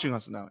brainwashing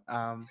us now.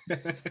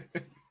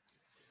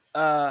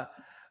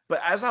 But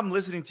as I'm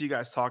listening to you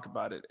guys talk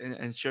about it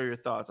and share your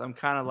thoughts, I'm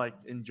kind of like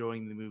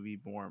enjoying the movie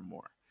more and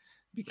more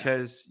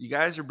because you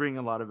guys are bringing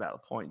a lot of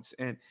valid points.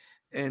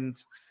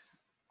 And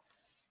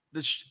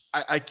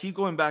I keep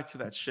going back to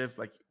that shift,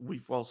 like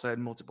we've all said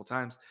multiple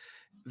times.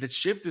 The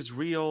shift is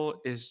real,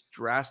 is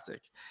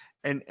drastic.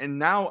 And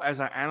now as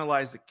I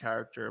analyze the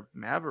character of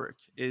Maverick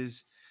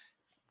is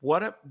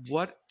what a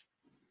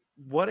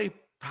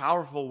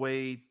powerful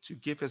way to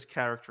give his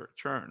character a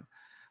turn.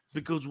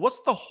 Because what's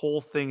the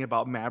whole thing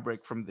about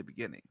Maverick from the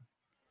beginning?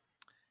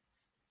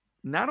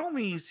 Not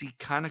only is he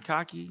kind of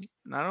cocky,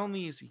 not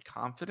only is he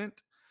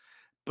confident,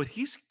 but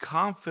he's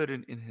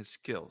confident in his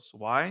skills.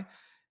 Why?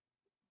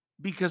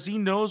 Because he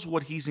knows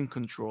what he's in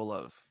control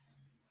of.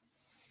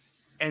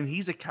 And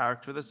he's a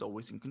character that's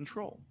always in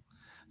control.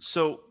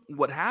 So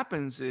what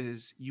happens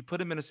is you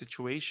put him in a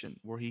situation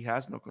where he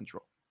has no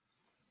control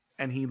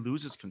and he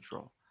loses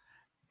control.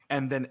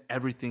 And then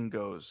everything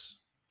goes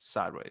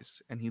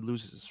sideways and he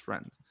loses his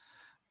friend.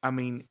 I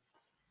mean,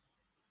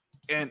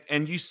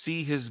 and you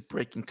see his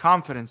breaking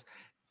confidence,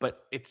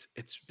 but it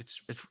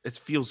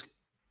feels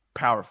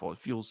powerful. It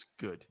feels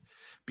good,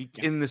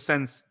 in the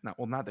sense not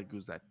that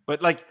Goose that,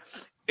 but like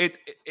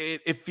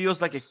it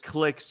feels like it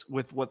clicks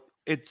with what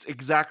it's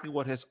exactly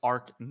what his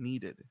arc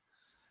needed,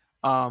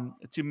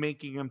 to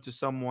making him to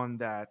someone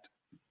that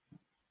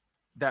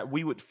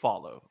we would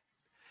follow.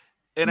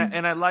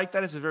 And I like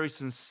that it's a very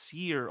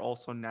sincere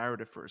also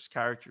narrative for his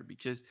character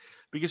because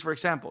for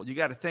example, you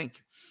got to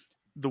think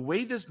the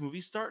way this movie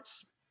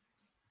starts,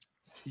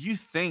 you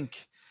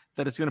think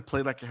that it's going to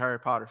play like a Harry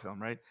Potter film,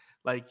 right?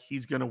 Like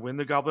he's going to win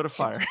the Goblet of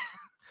Fire.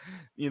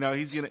 He's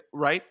going to,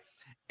 right?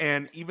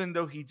 And even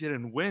though he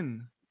didn't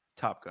win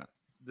Top Gun,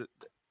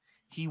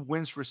 he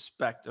wins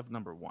respect of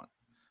number one,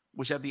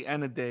 which at the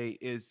end of the day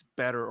is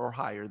better or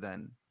higher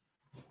than,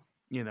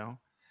 than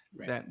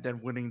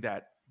winning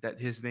that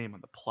his name on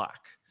the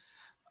plaque.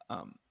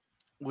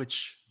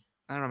 which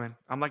I don't know, man.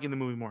 I'm liking the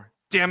movie more.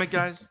 Damn it,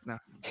 guys. No.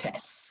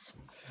 Yes,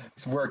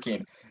 it's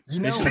working. You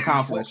know, Mission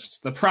accomplished.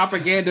 The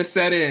propaganda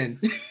set in.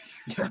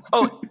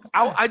 Oh,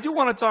 I do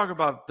want to talk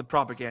about the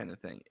propaganda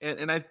thing.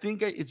 And I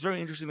think it's very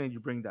interesting that you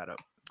bring that up.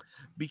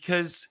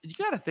 Because you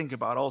got to think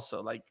about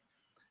also, like,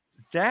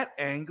 that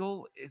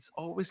angle is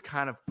always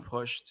kind of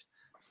pushed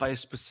by a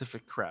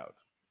specific crowd.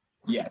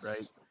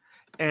 yes,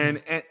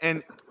 Right.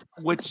 And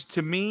which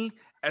to me,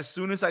 as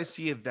soon as I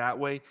see it that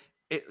way,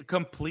 it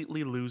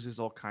completely loses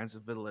all kinds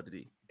of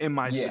validity in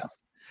my Yeah. face.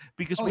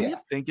 Because Oh, when yeah. you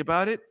think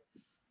about it,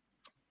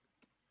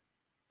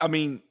 I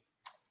mean,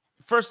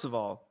 first of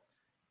all,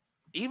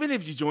 even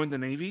if you join the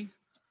Navy,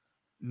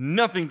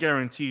 nothing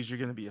guarantees you're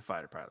going to be a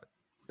fighter pilot.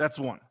 That's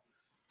one.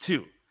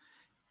 Two,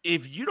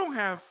 if you don't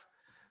have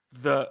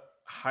the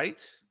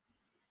height,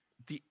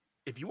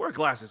 if you wear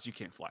glasses, you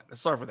can't fly.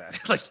 Let's start with that.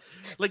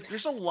 like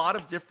there's a lot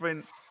of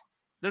different.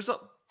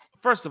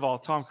 First of all,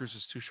 Tom Cruise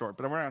is too short,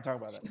 but we're not gonna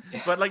talk about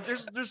that. But like,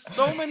 there's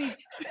so many.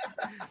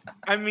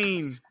 I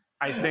mean,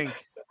 I think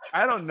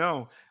I don't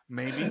know.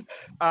 Maybe.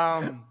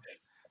 I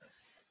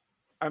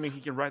mean,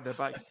 he can ride that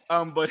bike.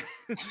 But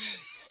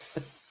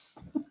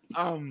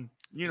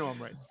you know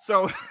I'm right.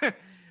 So,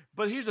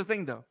 but here's the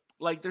thing, though.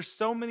 Like, there's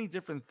so many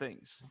different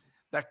things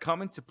that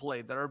come into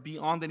play that are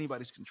beyond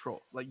anybody's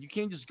control. Like, you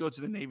can't just go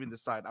to the Navy and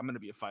decide I'm going to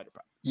be a fighter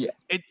pilot. Yeah.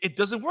 It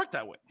doesn't work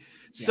that way.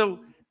 Yeah. So,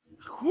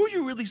 who are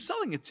you really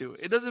selling it to?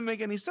 It doesn't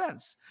make any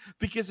sense,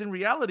 because in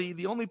reality,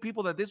 the only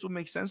people that this would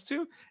make sense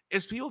to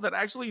is people that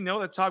actually know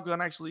that Top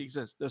Gun actually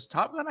exists. Does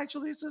Top Gun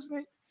actually exist,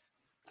 Nate?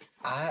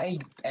 I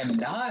am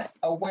not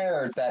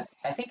aware that.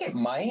 I think it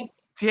might.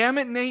 Damn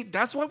it, Nate.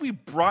 That's why we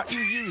brought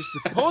you here. You're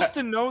supposed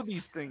to know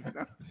these things.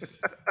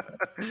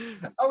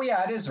 Oh,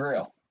 yeah, it is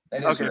real.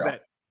 It is real.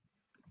 Bet.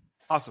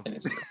 Awesome. It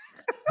is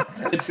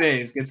real. Good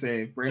save. Good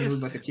save. Brain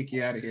moves like to kick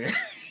you out of here.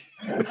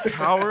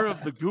 Power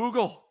of the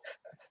Google.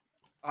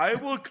 I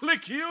will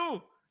click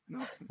you.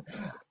 No.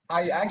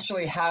 I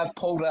actually have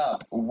pulled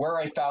up where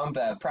I found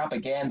the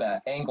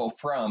propaganda angle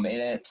from,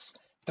 and it's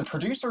the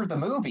producer of the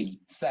movie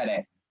said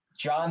it.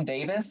 John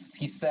Davis.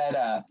 He said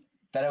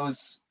that it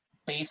was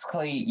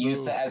basically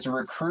used as a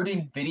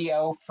recruiting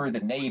video for the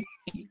Navy.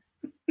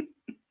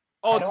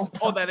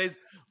 That is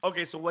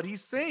okay. So what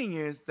he's saying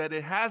is that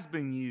it has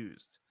been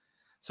used.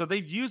 So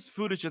they've used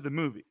footage of the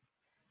movie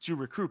to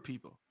recruit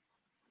people.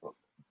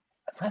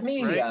 Let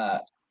me.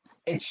 Right?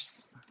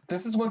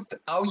 This is what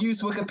I'll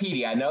use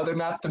Wikipedia. I know they're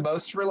not the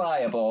most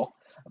reliable,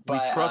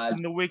 but we trust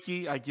in the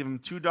wiki. I give them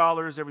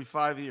 $2 every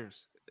 5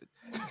 years.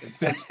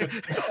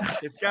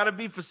 It's got to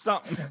be for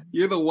something.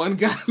 You're the one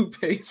guy who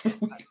pays for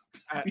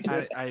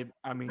Wikipedia.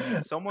 I mean,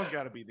 someone's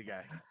got to be the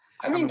guy.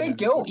 I mean, they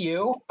guilt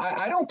you.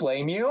 I don't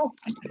blame you.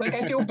 Like,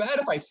 I feel bad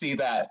if I see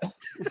that.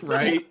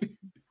 Right?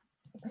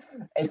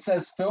 It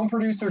says film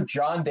producer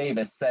John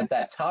Davis said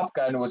that Top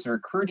Gun was a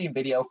recruiting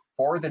video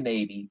for the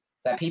Navy,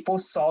 that people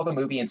saw the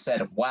movie and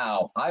said,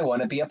 wow, I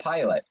want to be a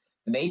pilot.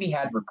 The Navy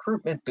had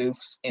recruitment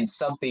booths in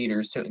some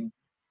theaters to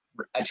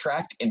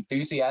attract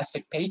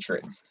enthusiastic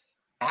patrons.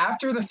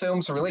 After the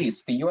film's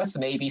release, the U.S.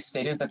 Navy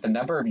stated that the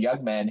number of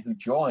young men who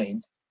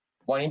joined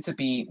wanting to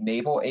be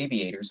naval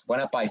aviators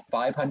went up by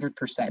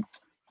 500%.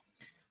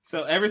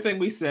 So everything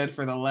we said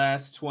for the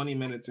last 20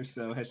 minutes or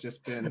so has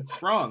just been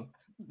wrong.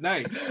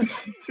 Nice.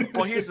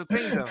 Well, here's the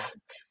thing, though.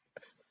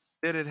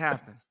 Did it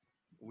happen?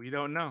 We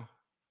don't know.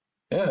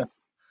 Yeah.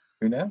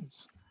 Who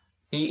knows?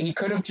 He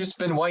could have just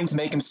been wanting to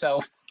make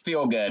himself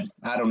feel good.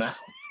 I don't know.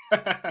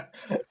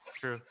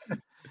 True.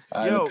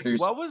 Yo,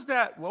 what was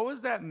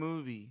that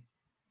movie?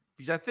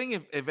 Because I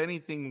think if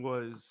anything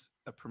was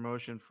a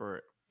promotion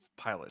for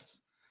pilots,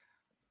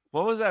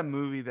 what was that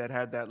movie that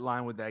had that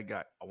line with that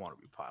guy? I want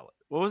to be a pilot.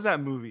 What was that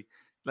movie?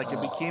 Like,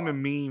 it became a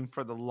meme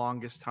for the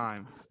longest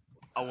time.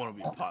 I want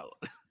to be a pilot.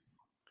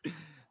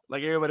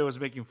 Like, everybody was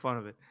making fun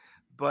of it.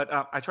 But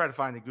I tried to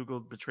find it.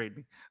 Google betrayed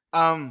me.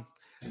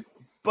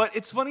 But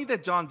it's funny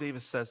that John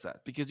Davis says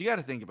that, because you got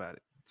to think about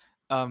it.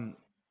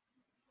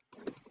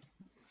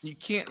 You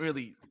can't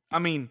really. I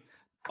mean,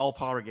 all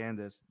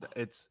propaganda is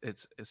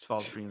it's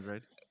false dreams,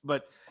 right?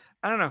 But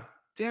I don't know.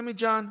 Damn it,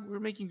 John. We're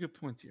making good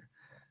points here.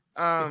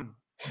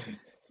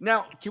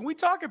 Now, can we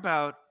talk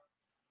about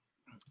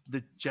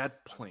the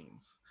jet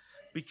planes?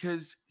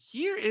 Because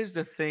here is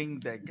the thing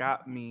that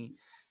got me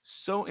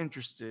so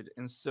interested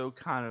and so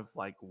kind of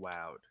like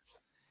wowed.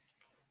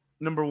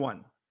 Number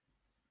one,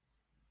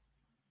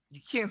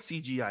 you can't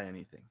CGI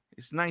anything.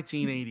 It's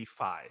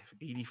 1985,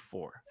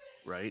 84,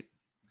 right?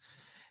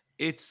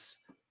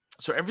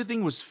 So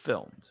everything was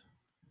filmed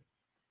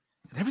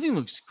and everything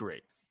looks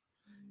great.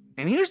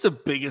 And here's the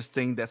biggest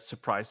thing that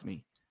surprised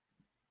me.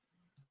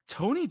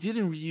 Tony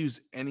didn't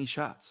reuse any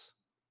shots.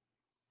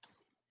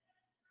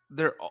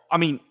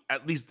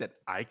 At least that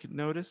I could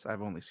notice.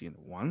 I've only seen it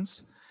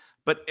once.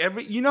 But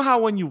you know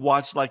how when you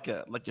watch like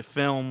a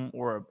film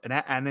or an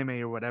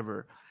anime or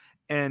whatever,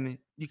 and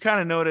you kind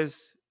of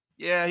notice,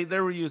 yeah, they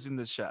were using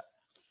this shot.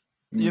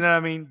 You know what I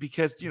mean?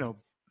 Because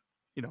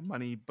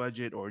money,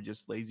 budget, or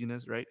just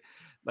laziness, right?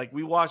 Like,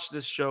 we watched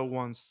this show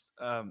once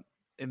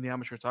in the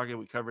Amateur Target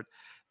we covered,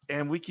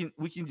 and we can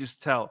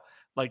just tell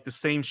like the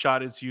same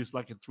shot is used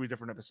like in 3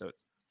 different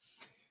episodes.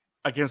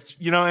 Against,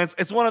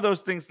 it's one of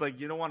those things like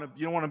you don't want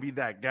to be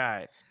that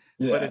guy,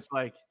 but it's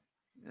like,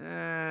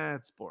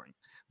 it's boring.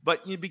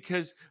 But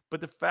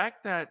but the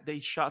fact that they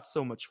shot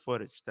so much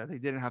footage that they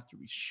didn't have to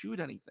reshoot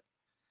anything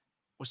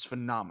was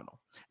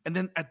phenomenal. And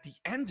then at the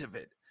end of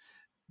it,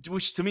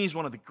 which to me is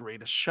one of the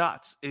greatest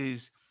shots,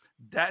 is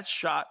that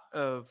shot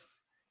of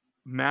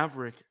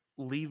Maverick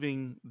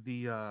leaving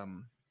the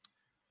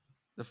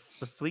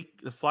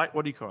flight,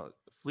 what do you call it?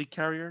 Fleet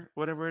carrier,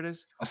 whatever it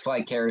is. A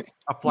flight carrier.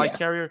 A flight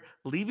carrier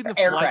leaving the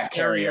aircraft flight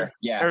carrier.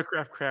 Yeah.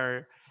 Aircraft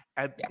carrier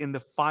in the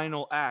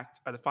final act,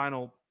 or the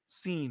final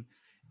scene.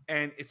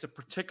 And it's a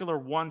particular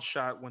one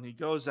shot when he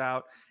goes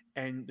out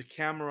and the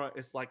camera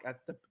is like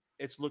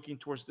it's looking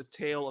towards the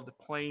tail of the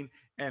plane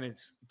and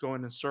it's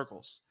going in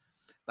circles.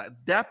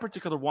 That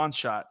particular one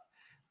shot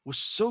was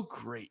so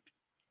great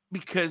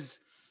because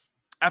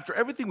after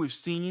everything we've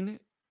seen,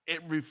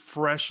 it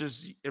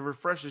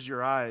refreshes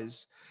your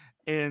eyes.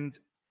 And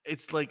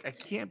it's like, I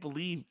can't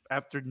believe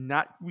after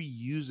not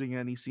reusing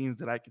any scenes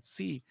that I could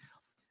see,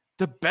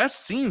 the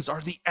best scenes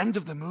are the end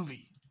of the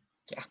movie.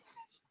 Yeah.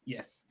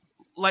 Yes.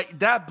 Like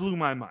that blew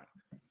my mind.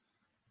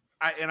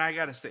 I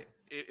gotta say,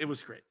 it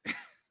was great.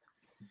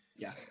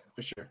 Yeah,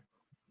 for sure.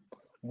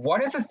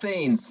 One of the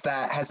things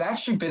that has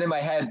actually been in my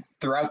head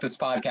throughout this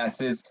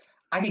podcast is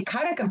I can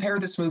kind of compare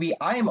this movie.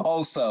 I am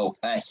also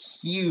a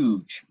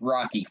huge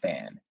Rocky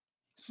fan.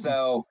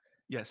 So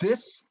yes,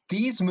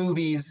 this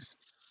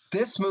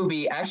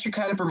movie actually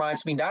kind of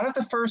reminds me not of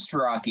the first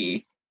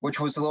Rocky, which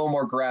was a little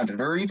more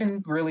grounded, or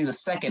even really the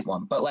second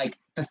one, but like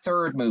the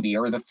third movie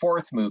or the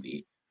fourth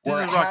movie. This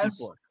is Rocky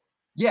 4.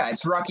 Yeah,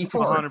 it's Rocky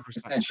 4, 100%.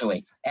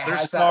 Essentially. They're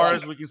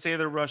stars. We can say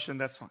they're Russian.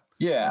 That's fine.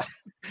 Yeah.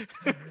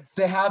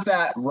 They have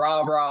that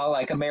rah-rah,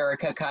 like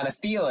America kind of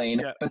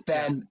feeling, but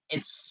then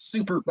it's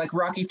super, like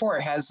Rocky 4,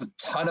 it has a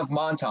ton of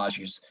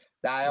montages.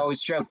 I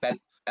always joke that,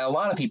 a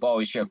lot of people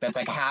always joke, that's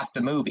like half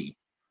the movie,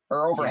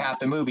 or over half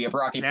the movie of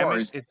Rocky 4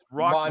 is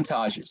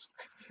montages.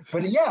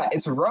 But yeah,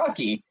 it's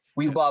Rocky.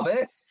 We love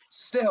it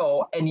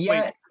still, and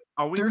yet...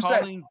 Wait,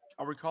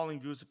 are we calling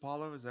Goose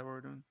Apollo? Is that what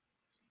we're doing?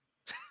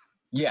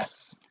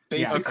 Yes,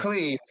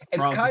 basically,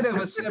 it's kind of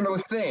a similar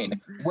thing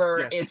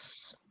where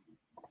it's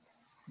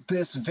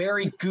this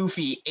very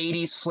goofy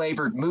 80s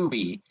flavored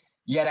movie,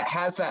 yet it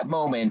has that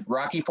moment,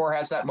 Rocky 4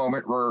 has that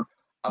moment where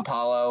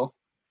Apollo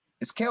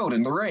is killed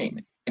in the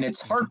ring, and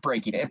it's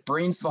heartbreaking. It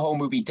brings the whole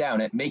movie down.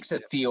 It makes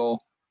it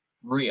feel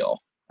real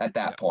at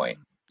that point.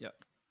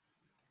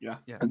 Yeah.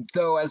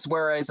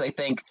 Whereas I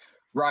think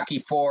Rocky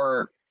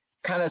 4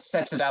 kind of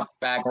sets it up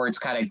backwards,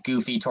 kind of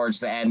goofy towards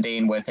the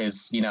ending with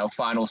his,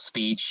 final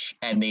speech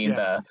ending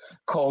the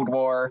Cold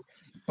War.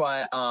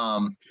 But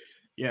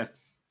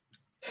yes.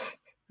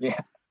 Yeah.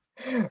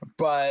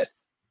 But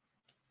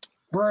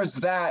whereas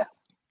that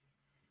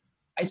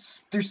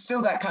there's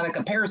still that kind of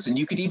comparison.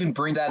 You could even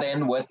bring that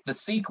in with the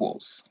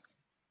sequels.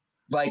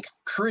 Like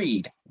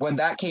Creed, when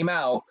that came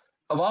out,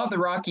 a lot of the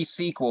Rocky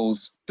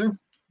sequels, they're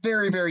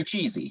very, very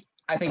cheesy.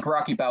 I think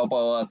Rocky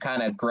Balboa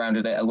kind of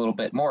grounded it a little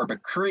bit more,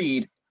 but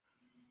Creed,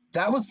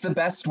 that was the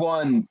best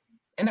one.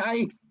 And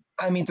I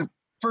mean, the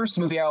first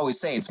movie, I always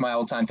say it's my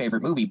all-time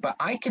favorite movie, but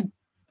I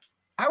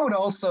would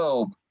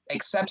also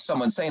accept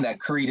someone saying that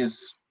Creed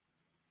is,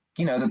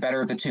 the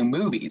better of the two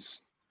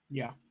movies.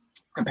 Yeah.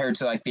 Compared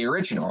to like the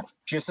original.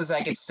 Just as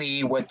I could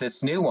see with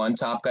this new one,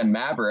 Top Gun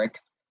Maverick,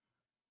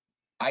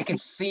 I could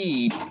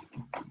see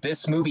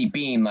this movie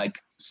being like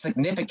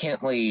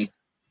significantly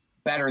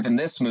better than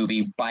this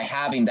movie by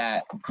having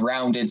that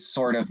grounded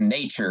sort of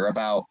nature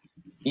about,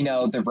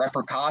 the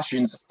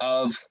repercussions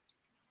of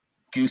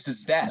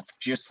Goose's death,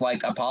 just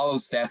like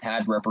Apollo's death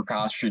had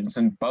repercussions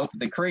in both of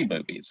the Creed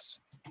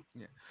movies.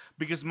 Yeah,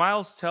 because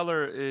Miles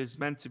Teller is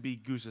meant to be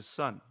Goose's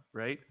son,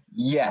 right?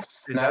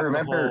 Yes, and I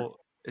remember.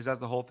 Is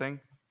that the whole thing?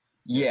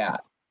 Yeah,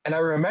 and I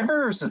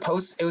remember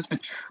it was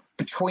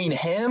between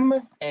him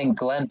and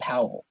Glenn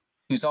Powell,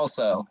 who's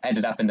also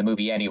ended up in the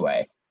movie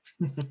anyway.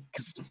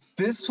 Because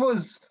this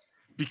was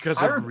because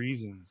of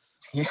reasons.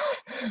 Yeah,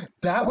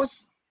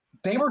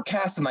 they were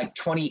cast in like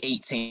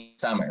 2018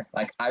 summer.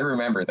 Like I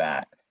remember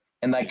that,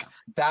 and like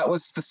that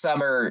was the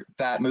summer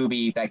that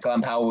movie that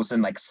Glenn Powell was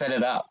in, like Set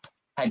It Up,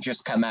 had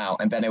just come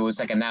out, and then it was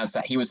like announced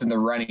that he was in the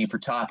running for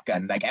Top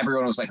Gun. Like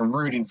everyone was like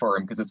rooting for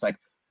him because it's like,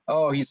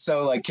 oh, he's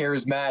so like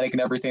charismatic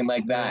and everything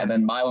like that. Yeah. And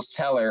then Miles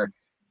Teller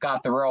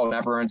got the role, and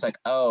everyone's like,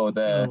 oh,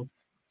 the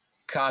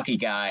cocky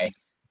guy.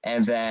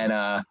 And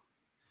then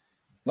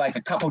like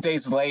a couple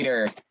days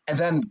later, and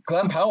then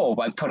Glenn Powell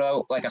like put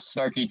out like a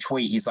snarky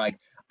tweet. He's like,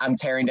 I'm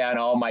tearing down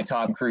all my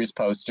Tom Cruise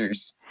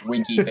posters,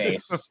 winky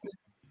face.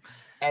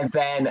 And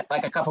then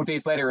like a couple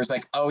days later, it was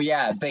like, oh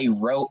yeah, they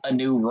wrote a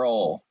new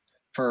role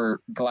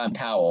for Glenn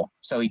Powell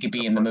so he could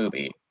be in the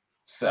movie.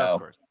 So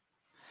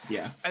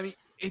yeah, I mean,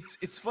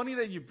 it's funny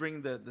that you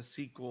bring the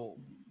sequel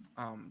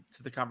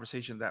to the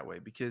conversation that way,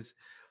 because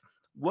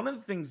one of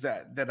the things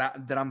that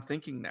I'm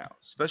thinking now,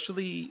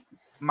 especially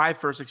my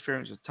first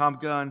experience with Top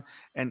Gun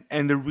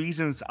and the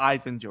reasons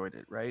I've enjoyed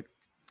it, right?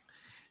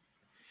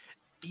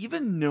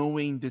 even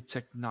knowing the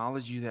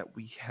technology that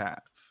we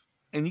have,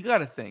 and you got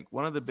to think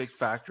one of the big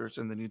factors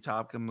in the new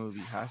Top Gun movie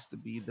has to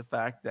be the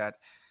fact that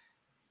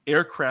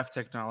aircraft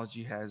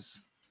technology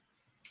has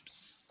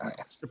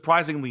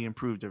surprisingly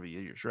improved over the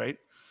years, right?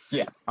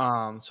 Yeah.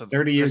 So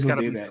 30 years will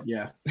gotta do be that.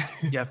 Yeah.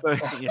 yeah,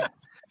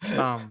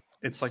 yeah.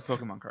 It's like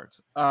Pokemon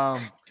cards.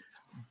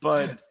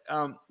 But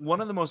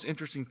one of the most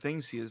interesting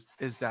things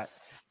is that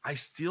I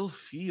still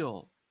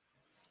feel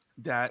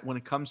that when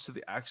it comes to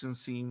the action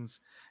scenes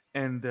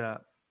and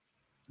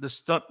the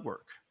stunt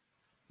work,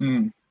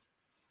 Mm.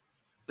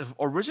 the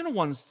original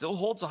one still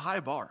holds a high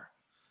bar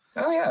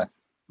Oh yeah.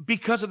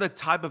 because of the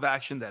type of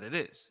action that it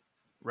is,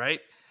 right?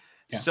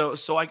 Yeah.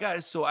 So I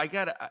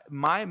got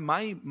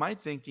my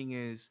thinking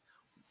is,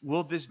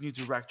 will this new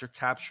director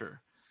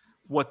capture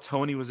what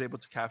Tony was able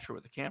to capture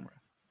with the camera?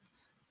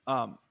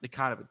 The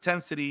kind of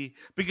intensity.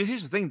 Because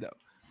here's the thing, though,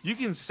 you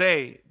can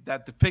say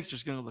that the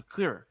picture's going to look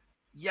clearer.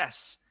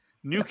 Yes,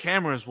 new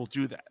cameras will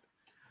do that.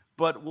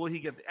 But will he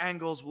get the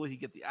angles? Will he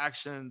get the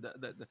action,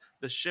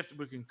 the shift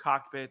between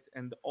cockpit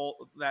and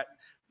all that?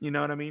 You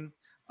know what I mean?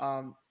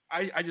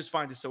 I just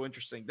find it so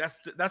interesting.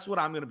 That's what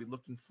I'm going to be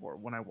looking for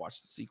when I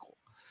watch the sequel.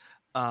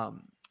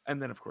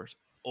 And then, of course,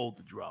 all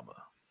the drama.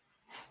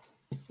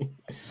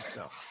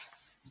 So.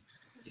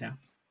 Yeah,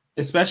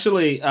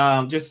 especially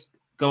just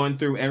going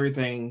through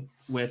everything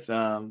with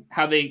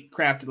how they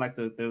crafted like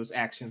those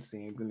action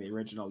scenes in the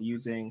original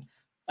using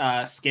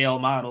scale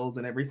models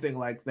and everything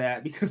like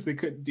that because they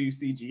couldn't do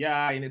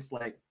CGI, and it's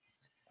like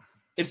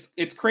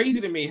it's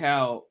crazy to me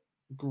how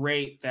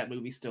great that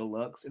movie still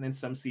looks, and then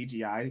some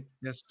CGI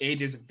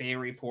ages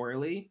very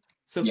poorly.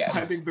 So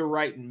finding the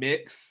right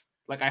mix,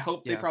 like I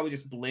hope they probably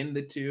just blend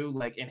the two,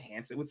 like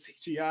enhance it with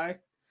CGI,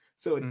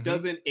 so it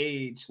doesn't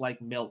age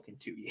like milk in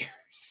 2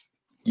 years.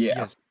 Yeah.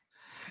 Yes.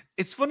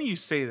 It's funny you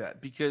say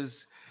that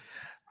because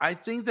I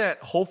think that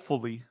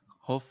hopefully,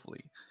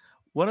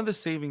 one of the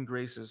saving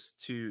graces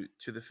to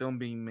the film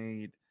being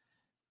made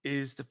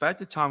is the fact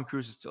that Tom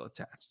Cruise is still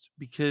attached.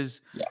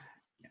 Because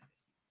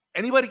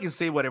anybody can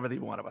say whatever they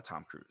want about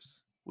Tom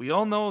Cruise. We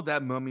all know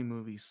that Mummy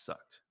movie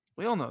sucked.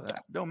 We all know that.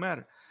 It don't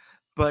matter.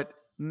 But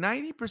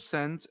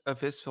 90%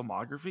 of his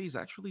filmography is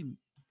actually,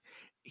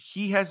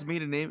 he has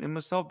made a name in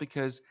himself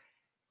because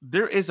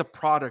there is a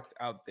product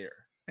out there.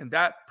 And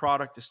that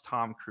product is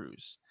Tom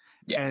Cruise.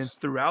 Yes.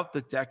 And throughout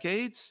the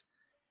decades,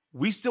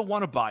 we still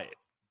want to buy it.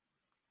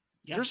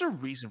 Yeah. There's a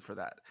reason for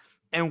that.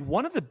 And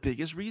one of the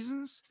biggest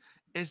reasons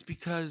is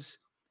because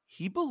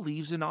he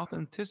believes in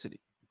authenticity.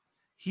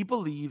 He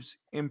believes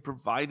in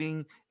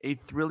providing a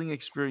thrilling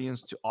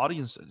experience to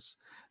audiences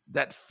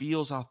that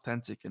feels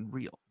authentic and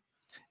real.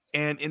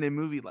 And in a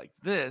movie like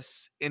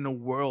this, in a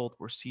world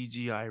where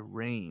CGI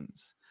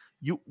reigns,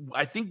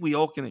 I think we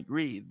all can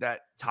agree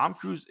that Tom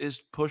Cruise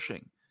is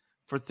pushing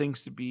for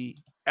things to be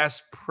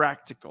as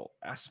practical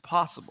as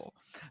possible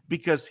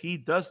because he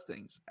does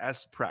things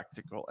as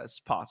practical as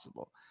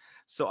possible.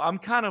 So I'm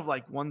kind of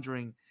like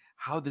wondering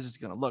how this is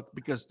going to look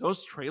because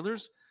those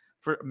trailers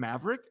for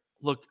Maverick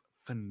look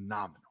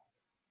phenomenal.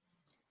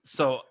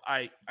 So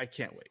I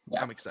can't wait.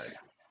 Yeah. I'm excited.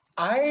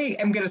 I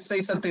am going to say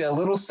something a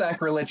little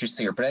sacrilegious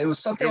here, but it was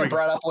something I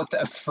brought up with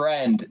a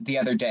friend the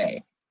other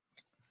day.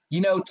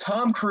 You know,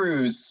 Tom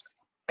Cruise,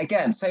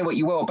 again, say what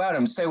you will about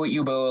him, say what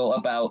you will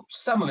about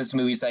some of his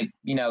movies, like,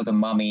 you know, The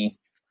Mummy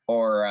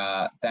or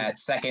that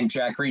second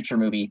Jack Reacher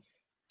movie.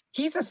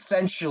 He's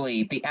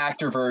essentially the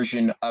actor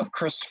version of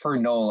Christopher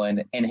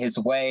Nolan in his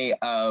way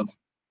of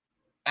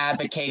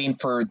advocating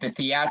for the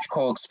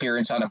theatrical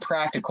experience on a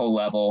practical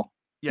level.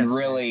 Yes.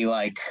 Really,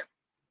 like,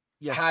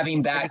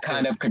 having that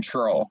kind of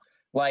control.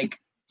 Like,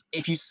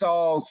 if you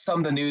saw some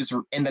of the news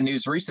in the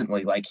news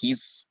recently, like,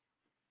 he's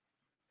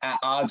at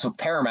odds with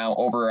Paramount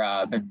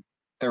over the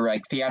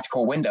like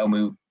theatrical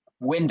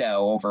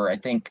window over, I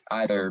think,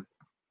 either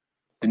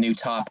the new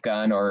Top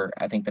Gun or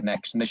I think the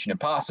next Mission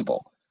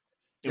Impossible.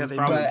 Yeah, they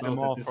moved them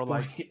all for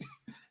like,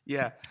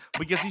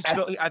 because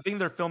I think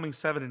they're filming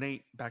 7 and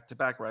 8 back to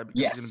back, right?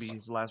 Because it's going to be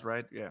his last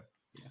ride. Yeah.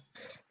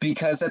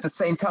 Because at the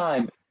same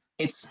time,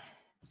 it's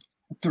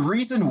the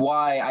reason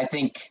why I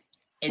think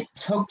it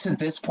took to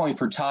this point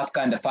for Top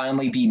Gun to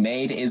finally be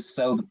made is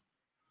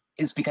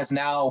because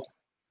now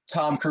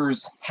Tom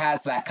Cruise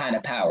has that kind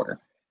of power.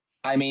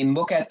 I mean,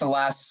 look at the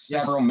last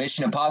several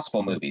Mission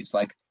Impossible movies.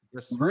 Like,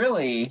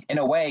 really, in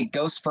a way,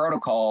 Ghost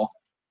Protocol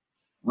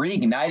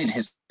reignited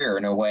his career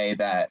in a way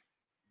that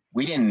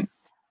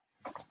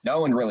no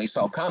one really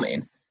saw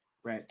coming.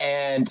 Right.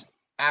 And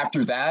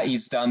after that,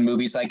 he's done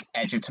movies like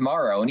Edge of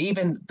Tomorrow. And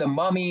even The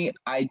Mummy,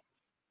 I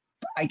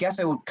guess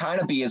it would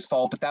kind of be his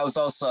fault, but that was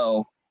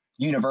also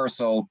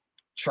Universal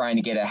trying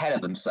to get ahead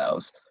of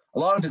themselves. A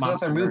lot of his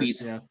other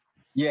movies,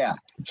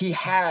 he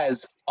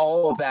has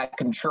all of that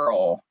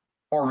control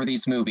over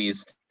these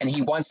movies, and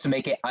he wants to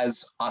make it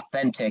as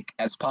authentic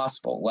as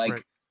possible.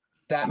 Like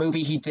that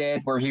movie he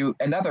did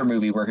another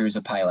movie where he was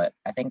a pilot.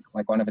 I think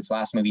like one of his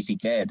last movies he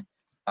did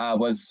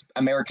was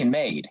American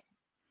Made.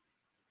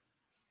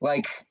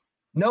 Like,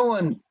 no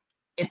one,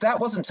 if that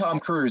wasn't Tom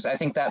Cruise, I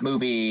think that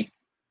movie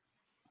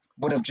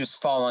would have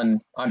just fallen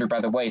under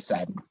by the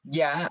wayside.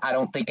 Yeah, I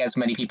don't think as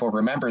many people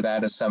remember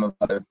that as some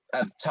of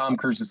Tom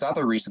Cruise's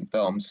other recent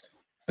films,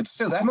 but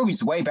still, that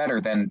movie's way better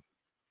than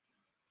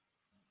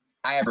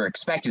I ever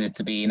expected it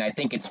to be, and I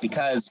think it's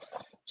because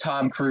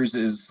Tom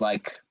Cruise's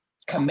like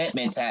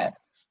commitment at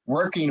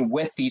working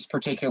with these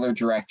particular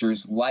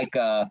directors, like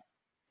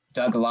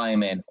Doug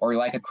Liman or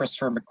like a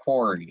Christopher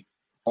McQuarrie,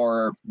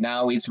 or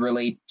now he's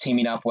really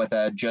teaming up with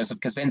Joseph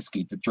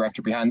Kosinski, the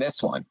director behind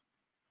this one.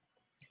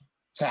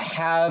 To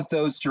have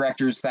those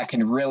directors that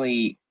can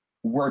really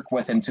work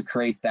with him to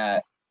create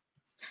that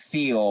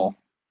feel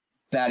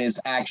that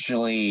is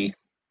actually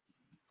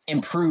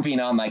improving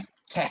on like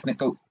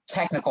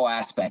technical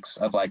aspects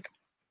of like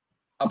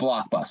a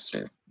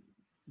blockbuster.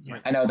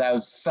 Right. I know that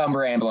was some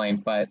rambling,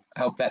 but I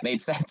hope that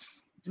made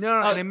sense.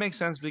 No, and it makes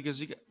sense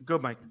because go,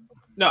 Mike.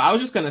 No, I was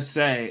just gonna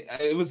say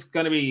it was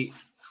gonna be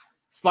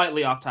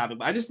slightly off topic,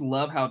 but I just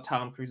love how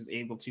Tom Cruise is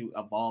able to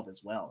evolve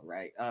as well,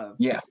 right?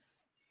 Yeah.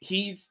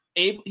 He's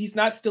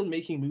not still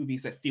making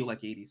movies that feel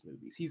like 80s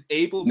movies. He's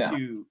able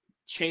to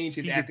change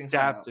his acting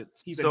adapted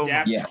style. He's so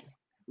adapted. Yeah.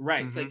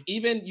 Right. It's like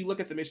even you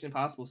look at the Mission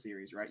Impossible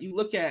series, right? You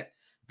look at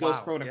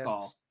Ghost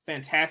Protocol,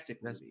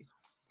 fantastic movie.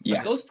 Yeah.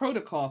 But Ghost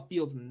Protocol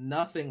feels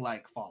nothing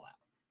like Fallout.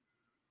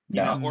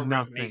 No, or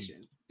nothing.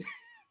 Revelation.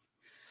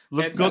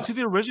 Go to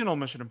the original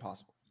Mission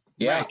Impossible.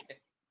 Yeah. Right.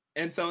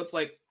 And so it's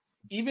like,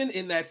 even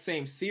in that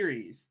same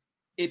series,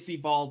 it's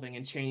evolving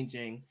and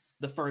changing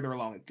the further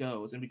along it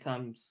goes, and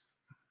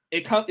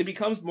it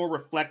becomes more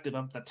reflective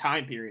of the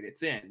time period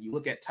it's in. You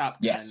look at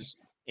Top Gun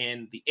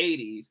in the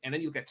 80s, and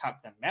then you look at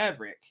Top Gun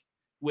Maverick,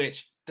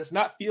 which does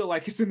not feel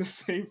like it's in the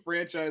same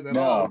franchise at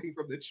all, looking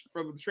from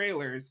the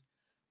trailers.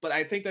 But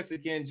I think that's,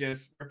 again,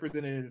 just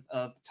representative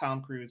of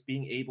Tom Cruise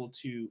being able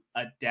to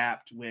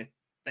adapt with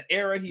the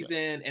era he's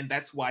in, and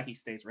that's why he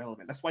stays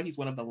relevant. That's why he's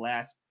one of the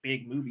last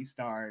big movie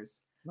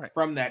stars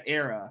from that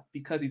era,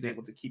 because he's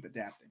able to keep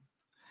adapting.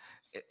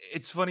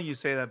 It's funny you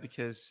say that,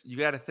 because you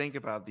got to think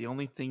about the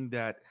only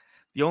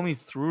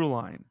through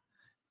line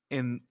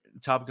in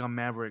Top Gun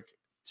Maverick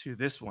to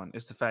this one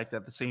is the fact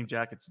that the same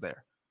jacket's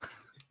there.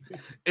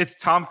 It's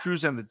Tom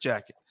Cruise and the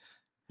jacket.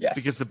 Yes.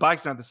 Because the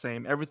bike's not the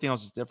same. Everything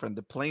else is different.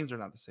 The planes are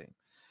not the same.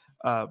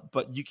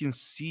 But you can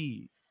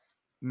see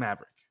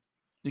Maverick.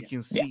 You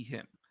can see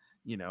him,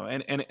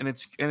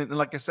 and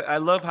like I said, I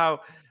love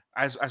how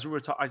as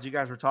you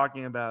guys were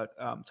talking about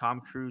Tom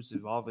Cruise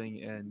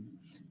evolving and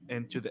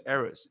into the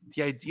eras.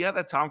 The idea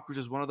that Tom Cruise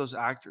is one of those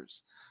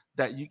actors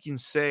that you can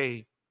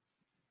say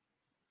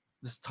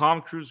this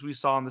Tom Cruise we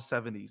saw in the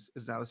 70s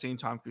is now the same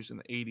Tom Cruise in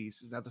the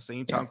 80s, is not the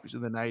same Tom Cruise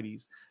in the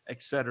 90s,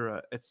 et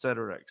cetera, et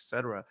cetera, et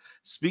cetera,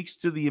 speaks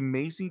to the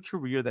amazing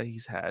career that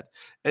he's had,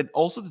 and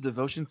also the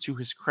devotion to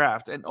his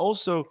craft, and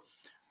also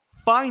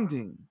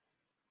finding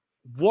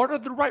what are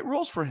the right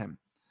roles for him.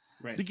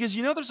 Right. Because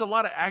there's a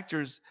lot of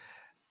actors.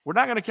 We're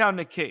not going to count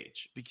Nick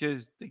Cage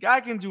because the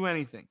guy can do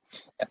anything.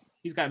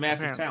 He's got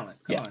massive talent.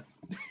 Come on.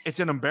 It's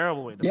an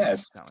unbearable way to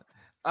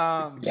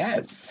talent.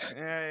 Yes.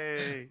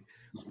 Hey.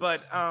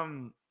 But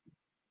I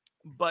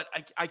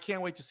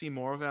can't wait to see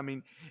more of it. I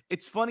mean,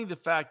 it's funny the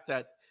fact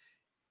that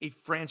a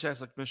franchise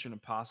like Mission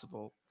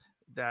Impossible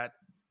that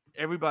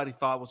everybody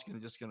thought was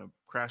just gonna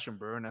crash and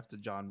burn after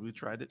John Woo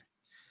tried it.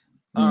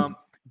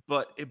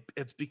 But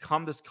it's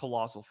become this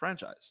colossal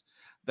franchise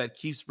that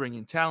keeps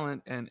bringing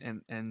talent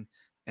and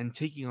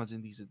taking us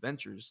in these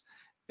adventures.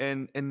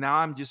 And now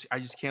I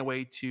just can't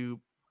wait to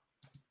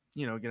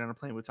get on a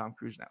plane with Tom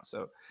Cruise now.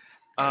 So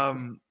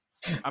I'm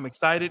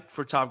excited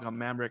for Top Gun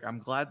Maverick. I'm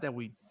glad that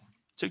we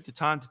took the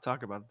time to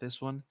talk about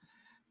this one.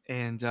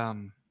 And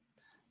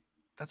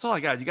that's all I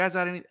got. You guys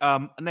got any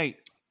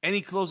Nate, any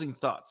closing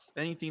thoughts?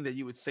 Anything that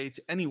you would say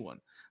to anyone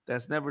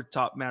that's never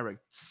taught Maverick?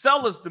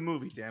 Sell us the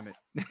movie, damn it.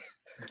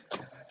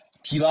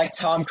 If you like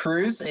Tom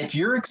Cruise, if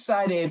you're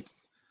excited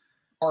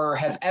or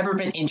have ever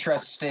been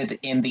interested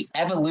in the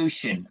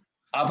evolution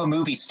of a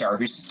movie star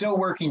who's still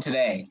working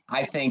today,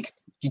 I think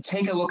you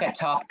take a look at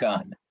Top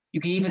Gun.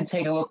 You can even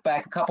take a look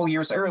back a couple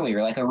years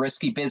earlier, like A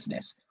Risky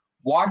Business.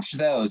 Watch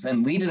those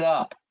and lead it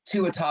up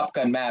to a Top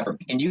Gun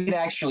Maverick, and you can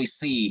actually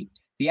see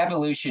the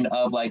evolution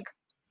of like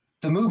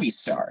the movie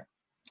star.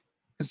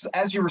 Because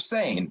as you were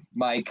saying,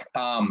 Mike,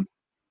 none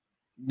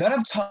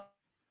of Tom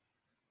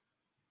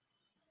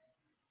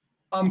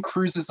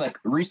Cruise's like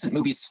recent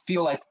movies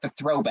feel like the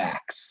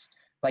throwbacks,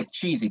 like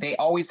cheesy. They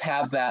always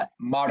have that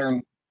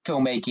modern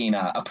filmmaking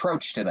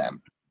approach to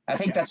them. I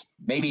think that's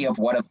maybe of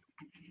what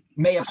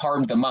may have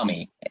harmed The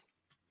Mummy.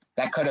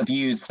 That could have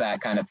used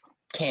that kind of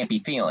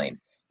campy feeling.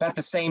 But at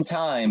the same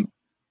time,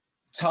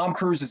 Tom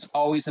Cruise is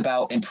always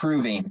about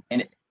improving,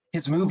 and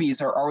his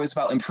movies are always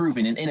about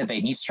improving and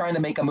innovating. He's trying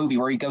to make a movie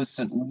where he goes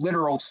to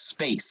literal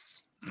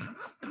space.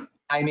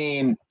 I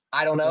mean,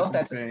 I don't know if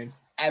that's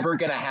ever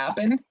going to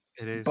happen.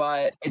 It is.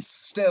 But it's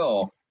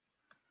still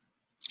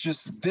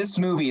just, this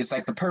movie is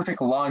like the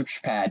perfect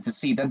launch pad to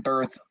see the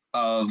birth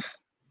of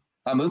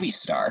a movie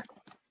star.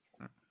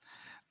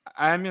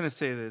 I'm going to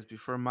say this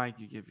before, Mike,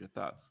 you give your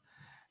thoughts.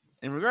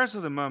 In regards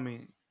to The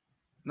Mummy,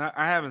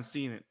 I haven't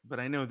seen it, but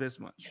I know this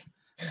much.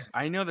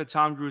 I know that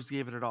Tom Cruise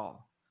gave it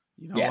all.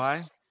 You know why?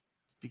 Yes.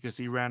 Because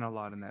he ran a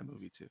lot in that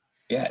movie too.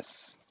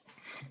 Yes.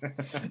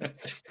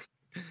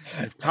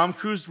 If Tom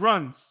Cruise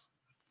runs,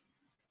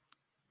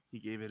 he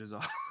gave it his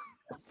all.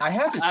 I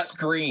have a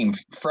scream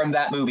from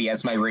that movie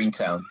as my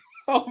ringtone.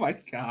 Oh my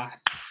god.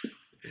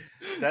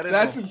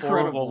 That's a horrible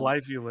incredible.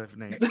 life you live,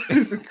 Nate. That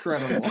is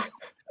incredible.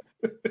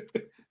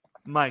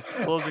 Mike,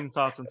 closing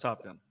thoughts on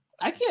Top Gun.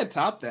 I can't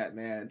top that,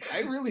 man.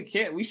 I really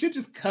can't. We should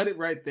just cut it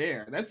right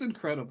there. That's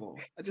incredible.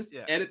 I just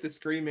edit the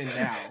scream in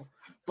now.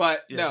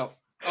 But no,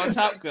 on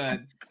Top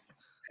Gun,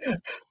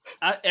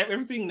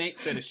 everything Nate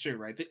said is true,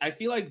 right? I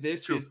feel like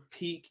this is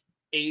peak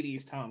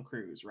 80s Tom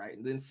Cruise, right?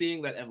 And then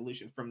seeing that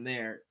evolution from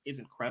there is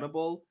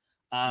incredible.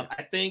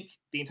 I think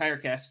the entire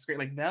cast is great.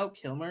 Like Val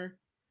Kilmer,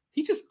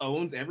 he just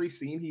owns every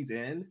scene he's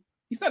in.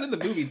 He's not in the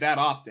movie that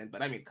often,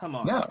 but I mean, come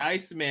on. No.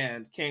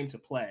 Iceman came to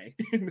play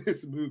in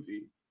this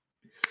movie.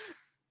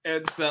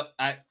 And so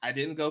I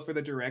didn't go for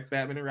the direct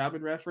Batman and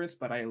Robin reference,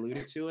 but I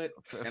alluded to it.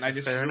 And I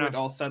just ruined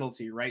all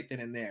subtlety right then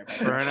and there.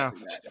 Fair enough.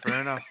 Fair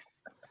enough.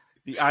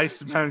 The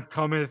Iceman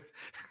cometh.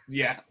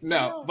 Yeah,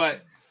 no,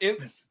 but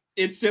it's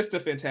just a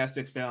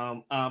fantastic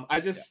film.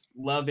 I just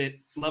love it.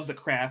 Love the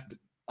craft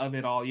of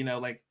it all. You know,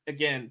 like,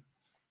 again,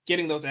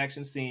 getting those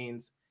action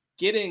scenes,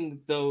 getting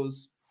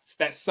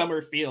that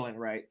summer feeling,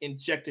 right,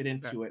 injected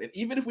into it. And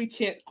even if we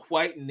can't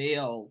quite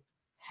nail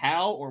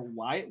how or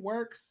why it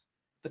works,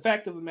 the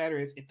fact of the matter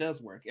is it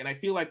does work. And I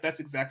feel like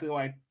that's exactly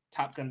why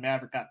Top Gun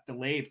Maverick got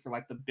delayed for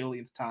like the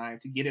billionth time,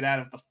 to get it out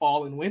of the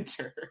fall and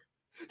winter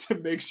to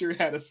make sure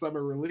it had a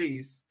summer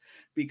release,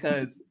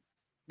 because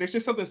there's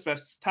just something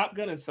special. Top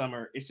Gun in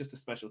summer is just a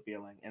special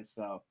feeling. And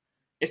so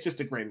it's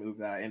just a great movie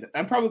that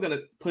I'm probably going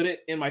to put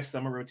it in my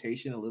summer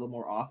rotation a little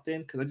more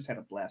often, because I just had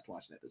a blast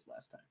watching it this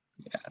last time.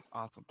 Yeah.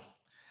 Awesome.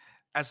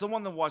 As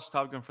someone that watched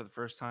Top Gun for the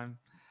first time,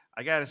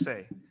 I got to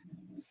say,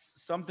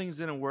 some things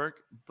didn't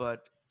work,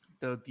 but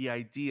the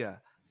idea,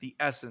 the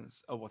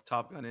essence of what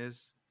Top Gun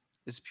is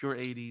pure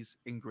 80s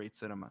in great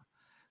cinema.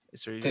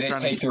 So did it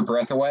take your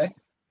breath away?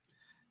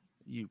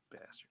 You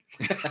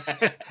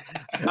bastard.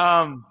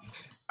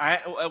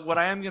 What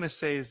I am gonna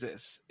say is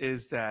this: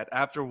 is that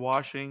after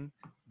watching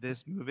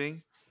this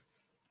movie,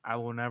 I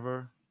will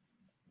never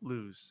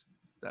lose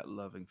that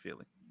loving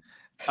feeling.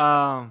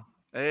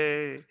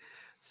 Hey.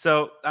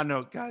 So I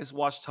know, guys,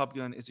 watch Top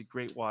Gun. It's a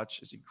great watch.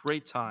 It's a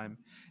great time,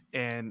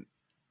 and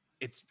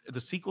the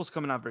sequel's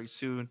coming out very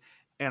soon.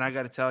 And I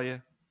got to tell you,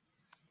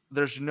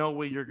 there's no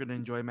way you're going to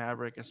enjoy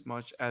Maverick as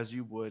much as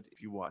you would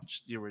if you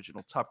watch the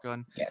original Top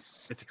Gun.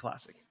 Yes, it's a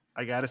classic.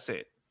 I got to say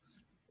it.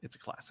 It's a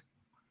classic.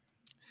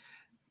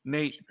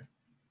 Nate,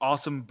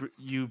 awesome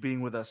you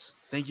being with us.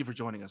 Thank you for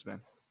joining us,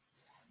 man.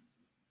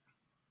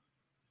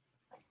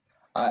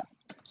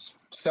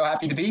 So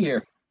happy to be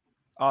here.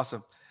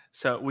 Awesome.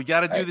 So we got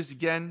to do this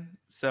again.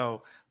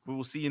 So we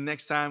will see you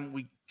next time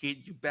we get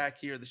you back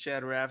here at the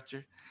Shadow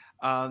After.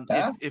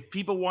 If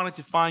people wanted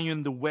to find you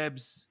in the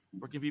webs,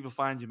 where can people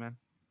find you, man?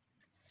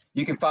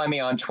 You can find me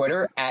on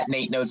Twitter at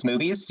Nate Knows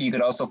Movies. You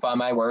could also find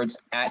my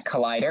words at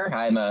Collider.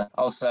 I'm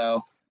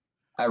also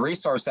a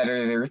resource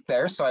editor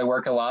there, so I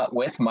work a lot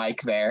with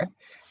Mike there.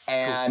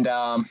 And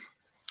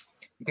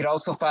you could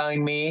also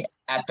find me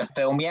at the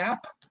Film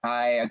Yap.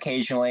 I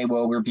occasionally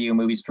will review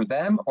movies for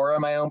them, or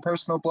on my own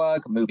personal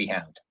blog, Movie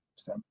Hound.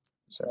 So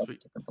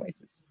different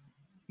places.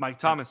 Mike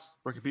Thomas,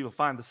 where can people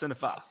find the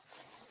Cinephile?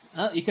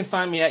 You can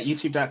find me at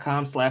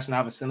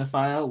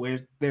youtube.com/noviceCinephile,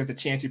 where there's a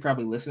chance you're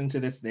probably listening to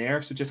this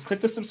there. So just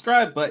click the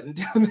subscribe button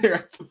down there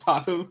at the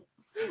bottom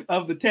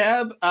of the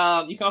tab.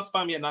 You can also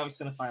find me at Novice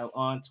Cinephile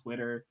on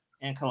Twitter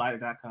and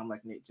Collider.com,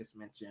 like Nate just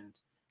mentioned.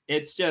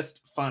 It's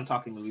just fun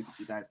talking movies with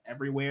you guys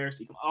everywhere.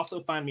 So you can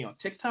also find me on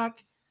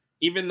TikTok,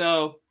 even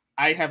though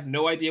I have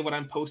no idea what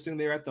I'm posting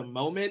there at the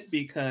moment,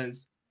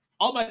 because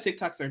all my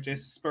TikToks are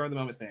just spur of the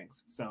moment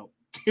things. So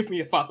give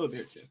me a follow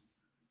there too.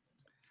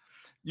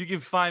 You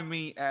can find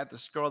me at the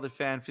Scarlet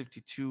Fan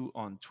 52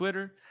 on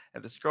Twitter,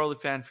 at the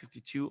Scarlet Fan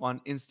 52 on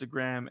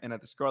Instagram, and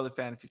at the Scarlet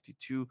Fan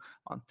 52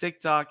 on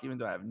TikTok, even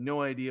though I have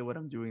no idea what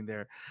I'm doing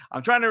there.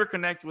 I'm trying to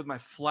reconnect with my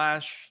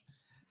Flash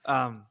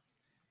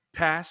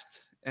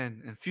past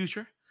and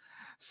future.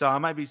 So I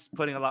might be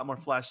putting a lot more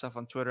Flash stuff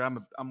on Twitter.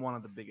 I'm one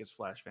of the biggest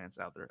Flash fans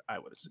out there, I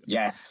would assume.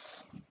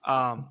 Yes.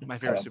 My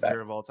favorite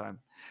superhero of all time.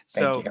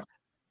 So,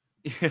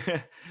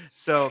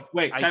 so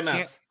wait, time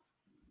out.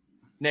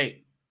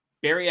 Nate,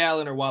 Barry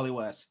Allen or Wally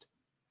West?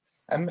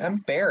 I'm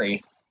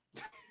Barry.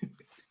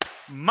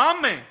 My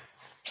man.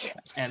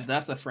 Yes. And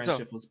thus a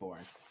friendship was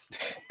born.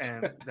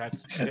 And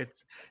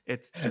it's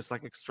just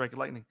like a strike of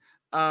lightning.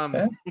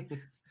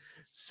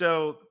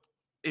 So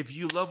if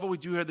you love what we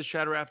do here at the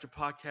Shadow After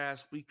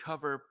podcast, we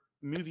cover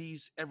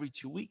movies every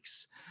 2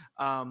 weeks.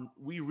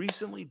 We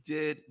recently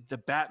did The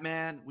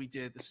Batman. We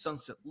did The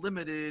Sunset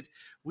Limited.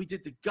 We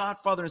did The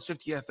Godfather and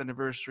 50th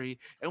anniversary.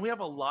 And we have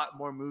a lot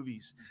more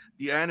movies.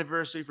 The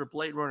anniversary for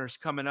Blade Runner is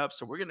coming up.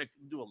 So we're going to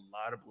do a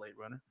lot of Blade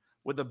Runner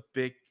with a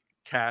big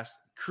cast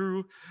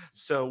crew.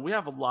 So we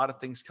have a lot of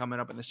things coming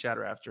up in the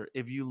Shadow After.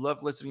 If you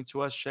love listening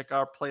to us, check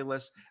our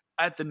playlist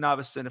at the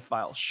Novice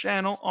Cinephiles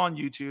channel on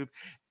YouTube.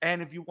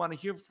 And if you want to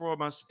hear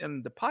from us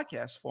in the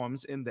podcast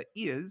forms, in the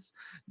ears,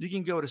 you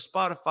can go to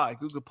Spotify,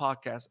 Google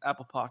Podcasts,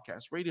 Apple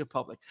Podcasts, Radio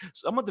Public.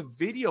 Some of the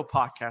video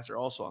podcasts are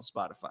also on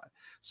Spotify.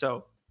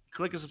 So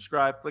click a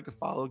subscribe, click a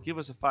follow, give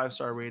us a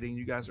 5-star rating.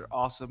 You guys are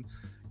awesome.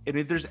 And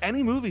if there's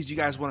any movies you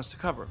guys want us to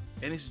cover,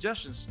 any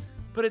suggestions,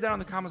 put it down in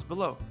the comments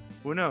below.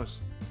 Who knows?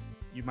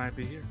 You might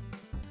be here.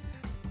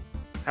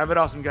 Have it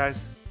awesome,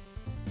 guys.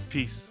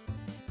 Peace.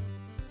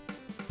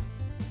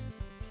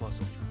 Plus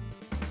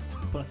ultra.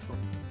 Plus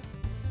ultra.